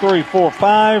 2, 3, 4,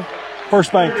 5.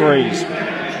 First bank threes.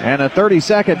 And a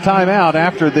 30-second timeout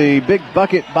after the big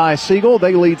bucket by Siegel.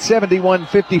 They lead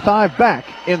 71-55 back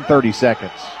in 30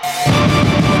 seconds.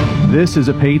 This is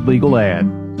a paid legal ad.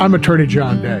 I'm attorney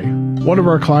John Day. One of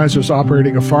our clients was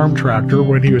operating a farm tractor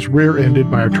when he was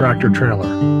rear-ended by a tractor trailer.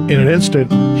 In an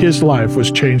instant, his life was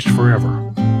changed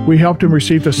forever. We helped him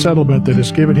receive a settlement that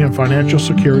has given him financial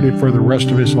security for the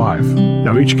rest of his life.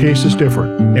 Now, each case is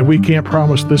different, and we can't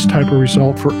promise this type of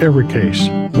result for every case.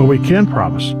 But we can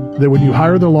promise that when you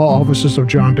hire the law offices of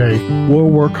John Day, we'll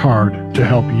work hard to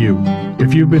help you.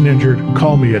 If you've been injured,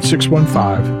 call me at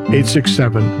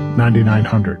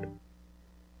 615-867-9900.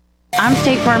 I'm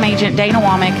State Farm Agent Dana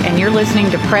Womack, and you're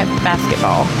listening to Prep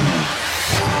Basketball.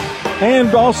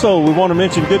 And also, we want to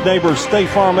mention good neighbor State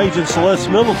Farm Agent Celeste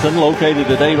Middleton, located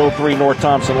at 803 North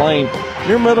Thompson Lane,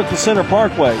 near Medical Center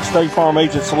Parkway. State Farm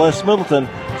Agent Celeste Middleton,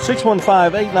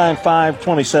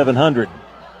 615-895-2700.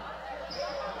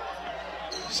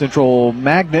 Central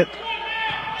Magnet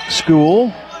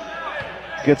School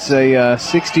gets a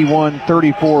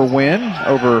 61-34 win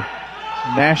over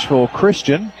Nashville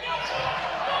Christian.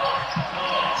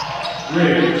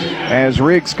 As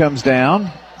Riggs comes down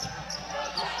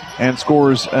and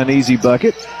scores an easy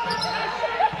bucket.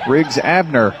 Riggs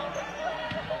Abner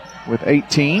with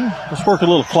 18. Let's work a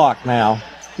little clock now.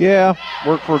 Yeah,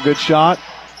 work for a good shot.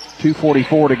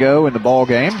 2:44 to go in the ball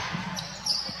game.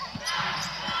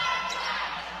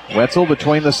 Wetzel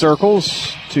between the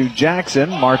circles to Jackson.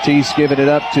 Martise giving it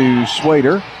up to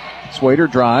Swader. Swader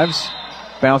drives,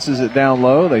 bounces it down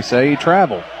low. They say he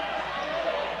traveled.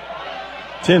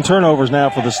 10 turnovers now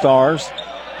for the Stars.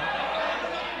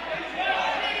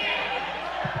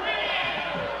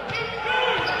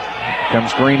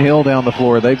 Comes Green Hill down the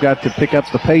floor. They've got to pick up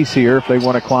the pace here if they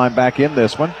want to climb back in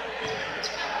this one.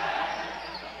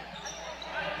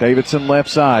 Davidson left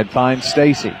side finds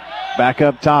Stacy. Back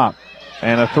up top.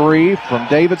 And a three from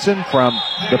Davidson from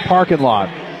the parking lot.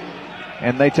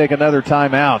 And they take another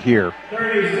timeout here.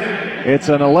 It's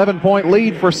an 11-point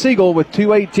lead for Siegel with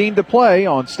 2:18 to play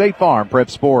on State Farm Prep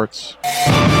Sports.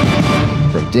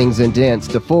 From dings and dents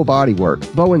to full body work,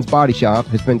 Bowen's Body Shop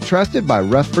has been trusted by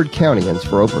Rutherford Countyans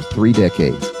for over 3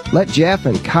 decades. Let Jeff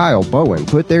and Kyle Bowen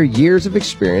put their years of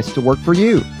experience to work for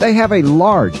you. They have a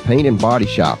large paint and body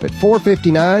shop at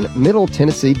 459 Middle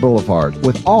Tennessee Boulevard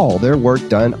with all their work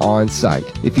done on site.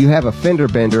 If you have a fender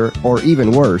bender or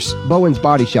even worse, Bowen's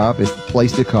Body Shop is the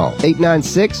place to call.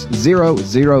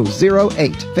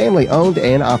 896-0008. Family owned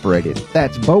and operated.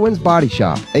 That's Bowen's Body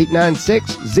Shop.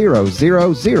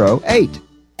 896-0008.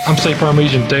 I'm State Farm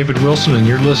Agent David Wilson, and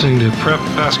you're listening to Prep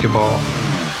Basketball.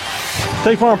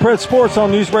 State Farm Prep Sports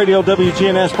on News Radio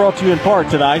WGNS, brought to you in part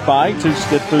tonight by Toots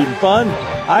Good Food and Fun,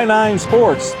 I-9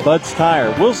 Sports, Bud's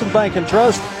Tire, Wilson Bank and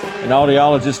Trust, and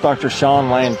audiologist Dr. Sean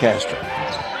Lancaster.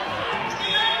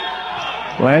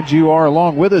 Glad you are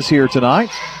along with us here tonight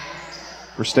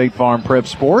for State Farm Prep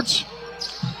Sports.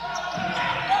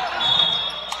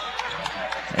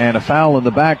 And a foul in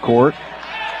the backcourt.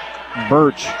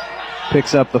 Birch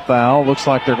picks up the foul. Looks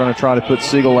like they're going to try to put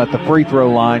Siegel at the free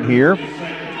throw line here.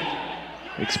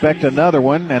 Expect another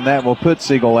one, and that will put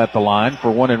Siegel at the line for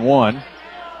 1 and 1.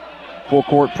 Full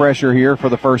court pressure here for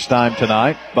the first time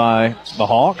tonight by the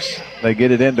Hawks. They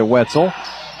get it into Wetzel.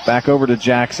 Back over to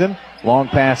Jackson. Long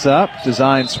pass up to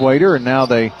Zion Swader, and now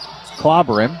they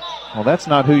clobber him. Well, that's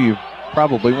not who you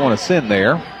probably want to send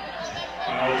there,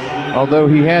 although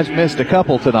he has missed a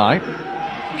couple tonight.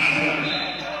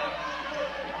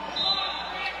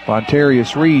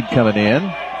 Fontarius Reed coming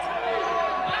in.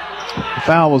 The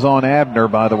foul was on Abner,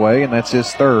 by the way, and that's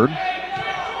his third.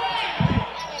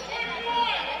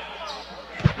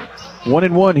 1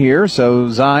 and 1 here, so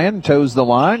Zion toes the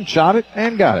line, shot it,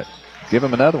 and got it. Give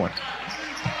him another one.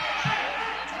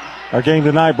 Our game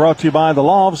tonight brought to you by the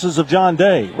law offices of John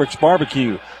Day, Rick's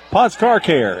Barbecue, Potts Car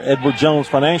Care, Edward Jones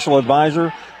Financial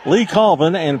Advisor, Lee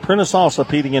Colvin, and Prentice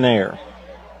Alsop Heating and Air.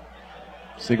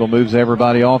 Siegel moves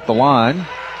everybody off the line,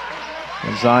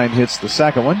 and Zion hits the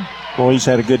second one. Boy, he's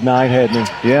had a good night, hasn't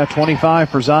he? Yeah, 25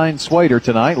 for Zion Swader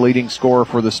tonight, leading scorer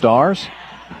for the Stars.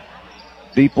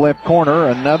 Deep left corner,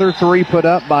 another three put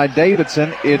up by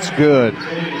Davidson. It's good.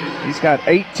 He's got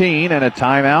 18 and a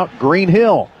timeout. Green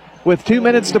Hill with 2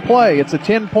 minutes to play. It's a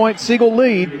 10-point Siegel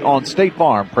lead on State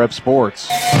Farm Prep Sports.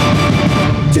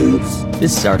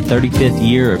 This is our 35th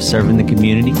year of serving the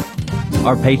community.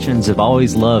 Our patrons have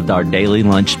always loved our daily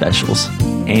lunch specials.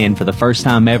 And for the first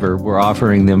time ever, we're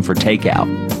offering them for takeout.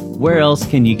 Where else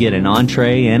can you get an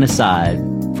entree and a side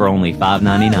for only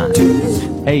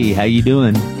 $5.99? Hey, how you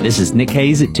doing? This is Nick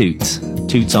Hayes at Toots.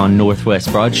 Toots on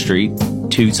Northwest Broad Street,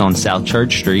 Toots on South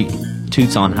Church Street,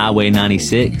 Toots on Highway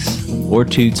 96, or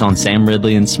Toots on Sam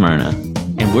Ridley and Smyrna.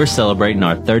 And we're celebrating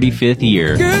our 35th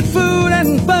year. Good food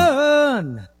and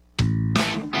fun.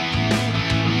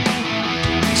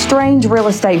 Strange real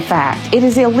estate fact. It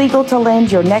is illegal to lend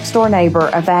your next door neighbor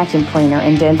a vacuum cleaner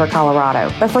in Denver,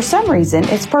 Colorado. But for some reason,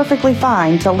 it's perfectly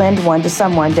fine to lend one to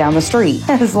someone down the street,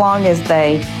 as long as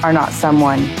they are not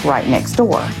someone right next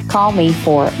door. Call me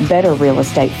for better real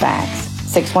estate facts.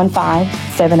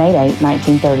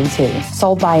 615-788-1932.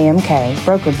 Sold by MK,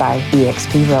 brokered by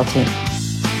eXp Realty.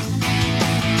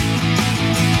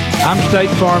 I'm State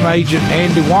Farm Agent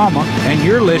Andy Womack, and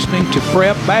you're listening to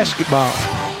Prep Basketball.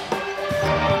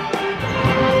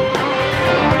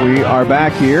 We are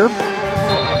back here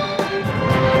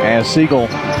as Siegel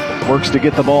works to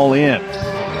get the ball in.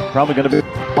 Probably going to be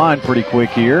line pretty quick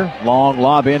here. Long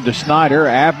lob into Snyder.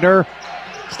 Abner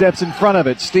steps in front of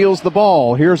it, steals the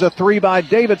ball. Here's a three by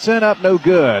Davidson, up no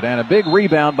good. And a big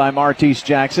rebound by Martese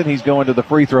Jackson. He's going to the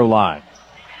free throw line.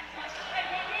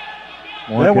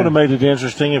 That would have made it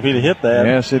interesting if he'd hit that.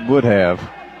 Yes, it would have.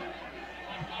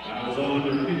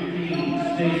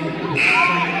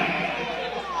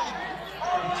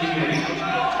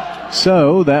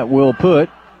 So that will put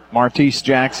Martese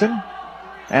Jackson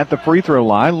at the free throw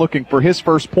line, looking for his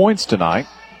first points tonight.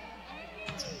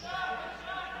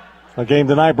 Our game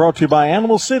tonight brought to you by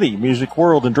Animal City, Music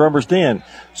World and Drummer's Den,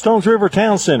 Stones River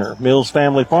Town Center, Mills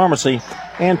Family Pharmacy,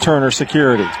 and Turner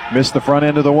Security. Missed the front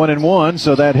end of the 1 and 1,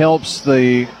 so that helps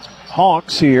the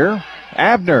Hawks here.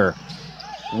 Abner,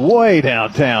 way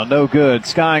downtown, no good.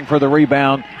 Skying for the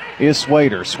rebound is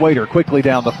Swader. Swader quickly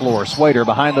down the floor. Swader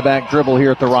behind the back dribble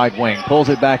here at the right wing. Pulls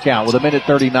it back out with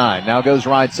 1:39. Now goes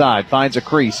right side. Finds a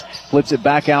crease. Flips it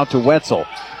back out to Wetzel.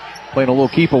 playing a little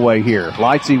keep away here.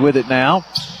 Lightsey with it now.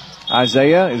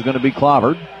 Isaiah is going to be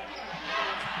clobbered.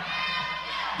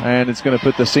 And it's going to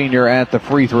put the senior at the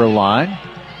free throw line.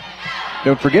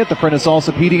 Don't forget the Prentice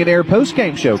Allsup Heating and Air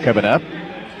post-game show coming up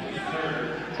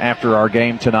after our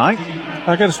game tonight.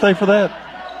 I got to stay for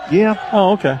that? Yeah.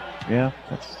 Oh, okay. Yeah,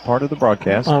 that's part of the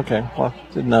broadcast. Okay. Well,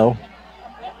 didn't know.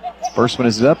 First one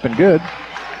is up and good.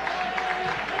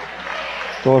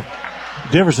 So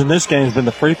the difference in this game has been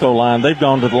the free throw line. They've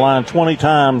gone to the line 20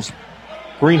 times.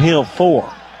 Green Hill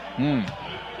 4.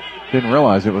 Didn't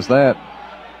realize it was that.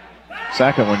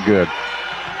 Second one good.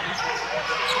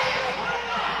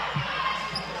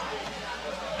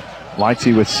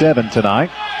 Lightsey with 7 tonight.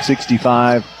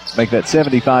 65, make that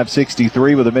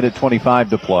 75-63 with 1:25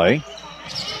 to play.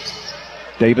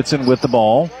 Davidson with the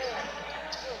ball.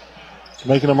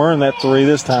 Making them earn that 3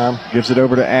 this time. Gives it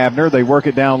over to Abner. They work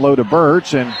it down low to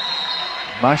Birch, and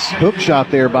nice hook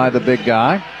shot there by the big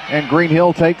guy. And Green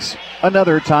Hill takes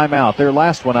another timeout. Their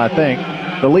last one, I think.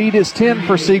 The lead is 10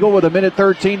 for Siegel with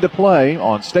 1:13 to play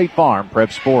on State Farm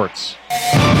Prep Sports.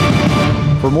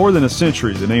 For more than a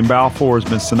century, the name Balfour has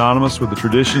been synonymous with the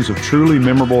traditions of truly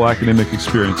memorable academic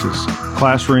experiences.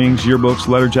 Class rings, yearbooks,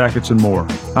 letter jackets, and more.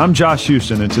 I'm Josh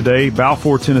Houston, and today,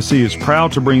 Balfour, Tennessee is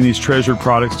proud to bring these treasured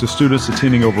products to students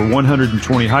attending over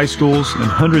 120 high schools and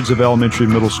hundreds of elementary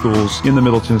and middle schools in the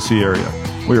Middle Tennessee area.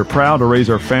 We are proud to raise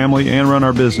our family and run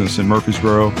our business in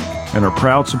Murfreesboro and are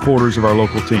proud supporters of our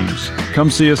local teams.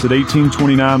 Come see us at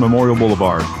 1829 Memorial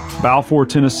Boulevard. Balfour,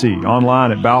 Tennessee,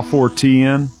 online at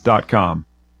balfourtn.com.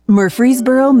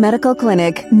 Murfreesboro Medical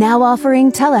Clinic, now offering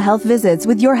telehealth visits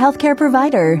with your healthcare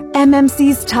provider.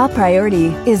 MMC's top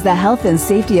priority is the health and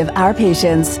safety of our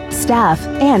patients, staff,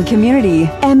 and community.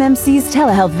 MMC's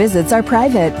telehealth visits are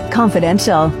private,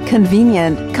 confidential,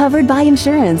 convenient, covered by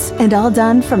insurance, and all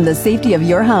done from the safety of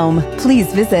your home.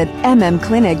 Please visit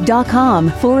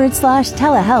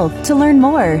mmclinic.com/telehealth to learn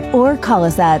more, or call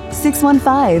us at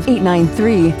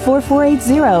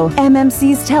 615-893-4480.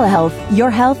 MMC's Telehealth,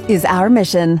 your health is our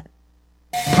mission.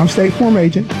 I'm State Farm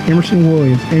Agent Emerson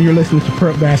Williams, and you're listening to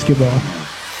Prep Basketball.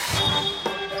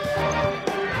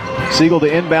 Siegel to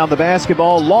inbound the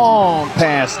basketball. Long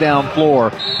pass down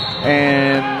floor.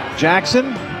 And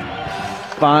Jackson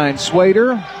finds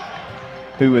Swader,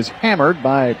 who is hammered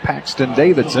by Paxton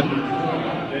Davidson.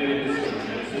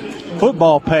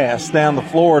 Football pass down the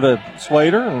floor to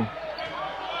Swader. And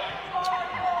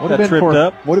would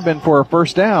have been for a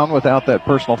first down without that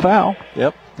personal foul.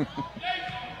 Yep.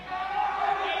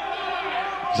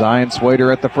 Zion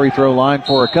Swader at the free throw line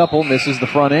for a couple. Misses the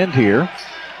front end here.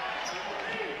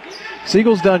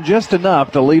 Siegel's done just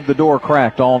enough to leave the door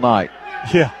cracked all night.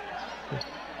 Yeah,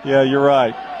 you're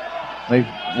right. They've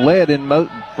led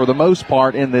for the most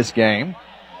part in this game.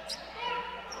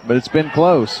 But it's been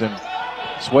close, and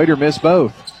Swader missed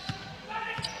both.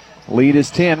 Lead is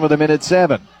 10 with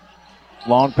 1:07.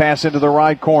 Long pass into the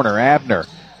right corner. Abner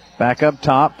back up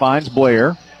top, finds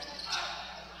Blair.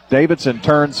 Davidson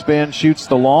turns, spin, shoots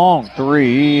the long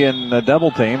 3 in the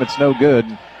double team. It's no good.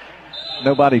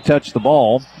 Nobody touched the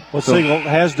ball. Well, Siegel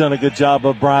has done a good job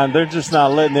of Brian. They're just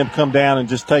not letting them come down and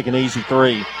just take an easy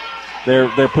 3.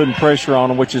 They're putting pressure on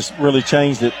them, which has really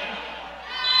changed it.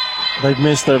 They've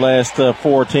missed their last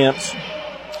 4 attempts.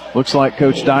 Looks like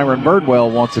Coach Dyron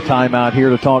Birdwell wants a timeout here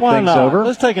to talk things over.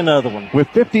 Let's take another one. With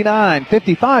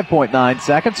 55.9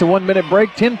 seconds, a 1-minute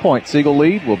break, 10-point Siegel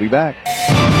lead. We'll be back.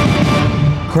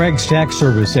 Craig's Tax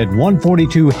Service at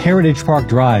 142 Heritage Park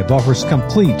Drive offers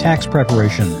complete tax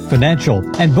preparation, financial,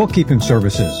 and bookkeeping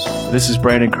services. This is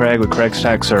Brandon Craig with Craig's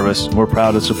Tax Service. We're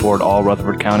proud to support all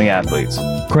Rutherford County athletes.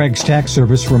 Craig's Tax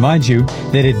Service reminds you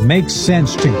that it makes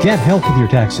sense to get help with your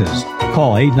taxes.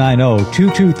 Call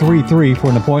 890-2233 for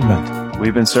an appointment.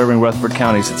 We've been serving Rutherford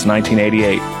County since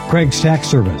 1988. Craig's Tax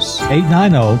Service,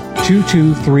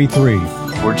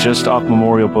 890-2233. We're just off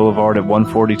Memorial Boulevard at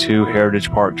 142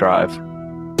 Heritage Park Drive.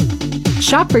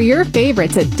 Shop for your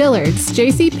favorites at Dillard's,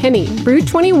 JCPenney, Brew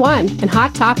 21, and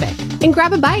Hot Topic. And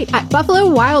grab a bite at Buffalo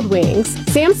Wild Wings,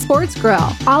 Sam's Sports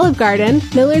Grill, Olive Garden,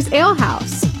 Miller's Ale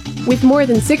House. With more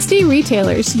than 60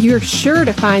 retailers, you're sure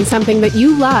to find something that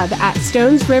you love at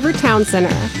Stones River Town Center.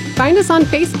 Find us on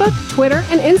Facebook, Twitter,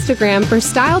 and Instagram for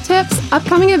style tips,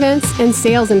 upcoming events, and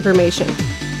sales information.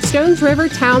 Stones River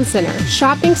Town Center,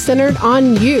 shopping centered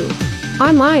on you.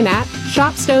 Online at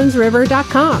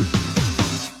shopstonesriver.com.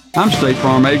 I'm State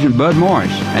Farm Agent Bud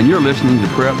Morris, and you're listening to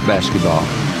Prep Basketball.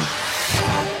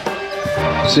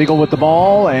 Siegel with the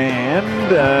ball,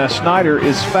 and Snyder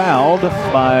is fouled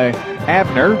by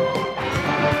Abner.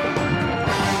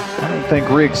 I don't think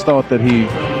Riggs thought that he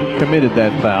committed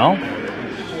that foul.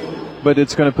 but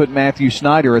it's going to put Matthew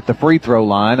Snyder at the free throw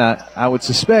line. I would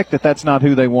suspect that that's not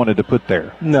who they wanted to put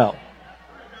there. No.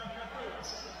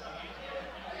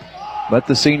 But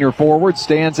the senior forward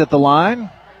stands at the line.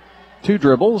 2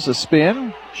 dribbles, a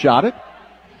spin, shot it,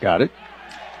 got it.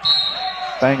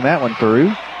 Bang that one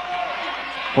through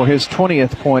for his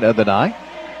 20th point of the night.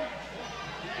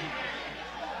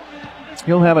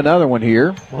 He'll have another one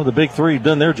here. Well, the big three have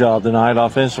done their job tonight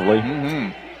offensively.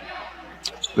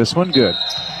 Mm-hmm. This one good.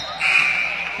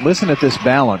 Listen at this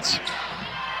balance.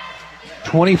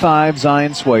 25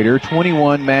 Zion Swader,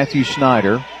 21 Matthew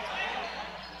Schneider,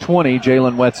 20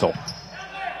 Jalen Wetzel.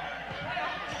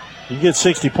 You get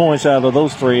 60 points out of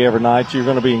those three every night, you're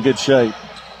going to be in good shape.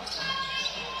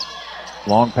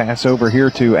 Long pass over here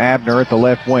to Abner at the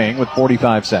left wing with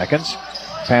 45 seconds.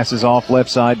 Passes off left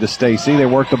side to Stacy. They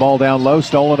work the ball down low,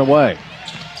 stolen away.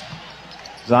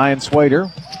 Zion Swader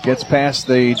gets past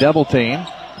the double team.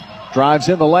 Drives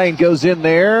in the lane, goes in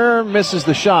there, misses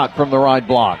the shot from the right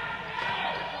block.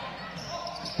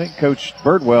 I think Coach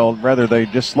Birdwell, rather they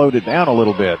just slowed it down a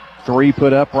little bit. 3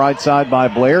 put up right side by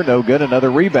Blair, no good. Another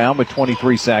rebound with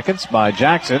 23 seconds by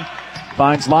Jackson.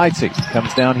 Finds Lightsey,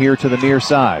 comes down here to the near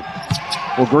side.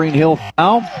 Will Green Hill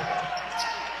foul?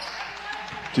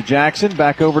 To Jackson,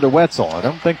 back over to Wetzel. I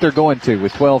don't think they're going to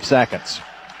with 12 seconds.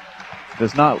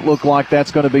 Does not look like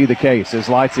that's going to be the case as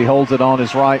Lightsey holds it on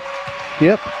his right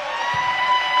hip.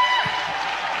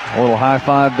 A little high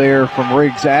five there from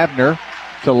Riggs Abner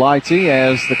to Lightsey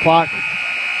as the clock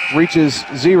reaches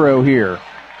 0 here.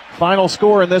 Final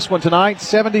score in this one tonight,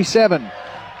 77-65.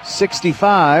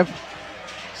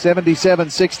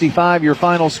 77-65, your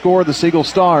final score. The Siegel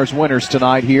Stars winners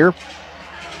tonight here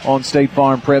on State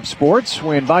Farm Prep Sports.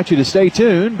 We invite you to stay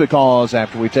tuned because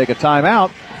after we take a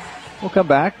timeout, we'll come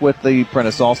back with the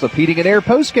Prentice Allsup Heating and Air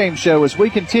postgame show as we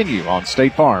continue on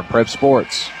State Farm Prep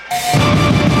Sports.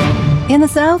 In the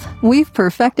South, we've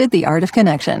perfected the art of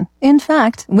connection. In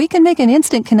fact, we can make an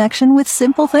instant connection with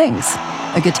simple things.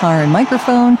 A guitar and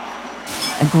microphone,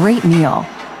 a great meal,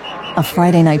 a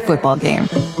Friday night football game.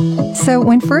 So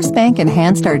when First Bank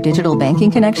enhanced our digital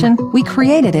banking connection, we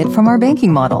created it from our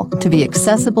banking model to be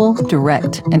accessible,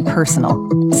 direct, and personal.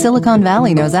 Silicon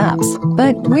Valley knows apps,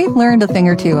 but we've learned a thing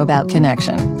or two about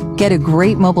connection. Get a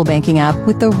great mobile banking app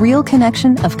with the real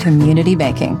connection of community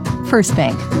banking. First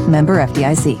Bank, member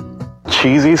FDIC.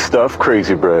 Cheesy stuffed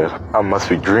crazy bread. I must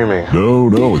be dreaming.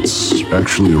 No, it's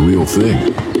actually a real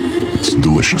thing. It's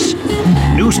delicious.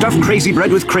 New stuffed crazy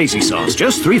bread with crazy sauce,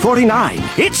 just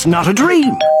 $3.49. It's not a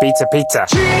dream. Pizza.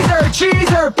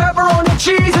 Cheeser, pepperoni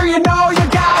cheeser, you know you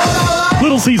got it all right.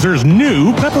 Little Caesar's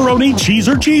new pepperoni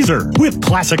cheeser with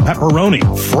classic pepperoni,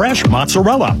 fresh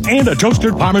mozzarella, and a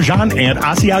toasted Parmesan and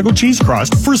Asiago cheese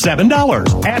crust for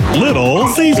 $7 at Little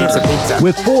Caesar. Pizza.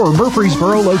 With 4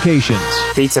 Murfreesboro locations.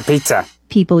 Pizza.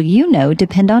 People you know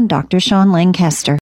depend on Dr. Sean Lancaster.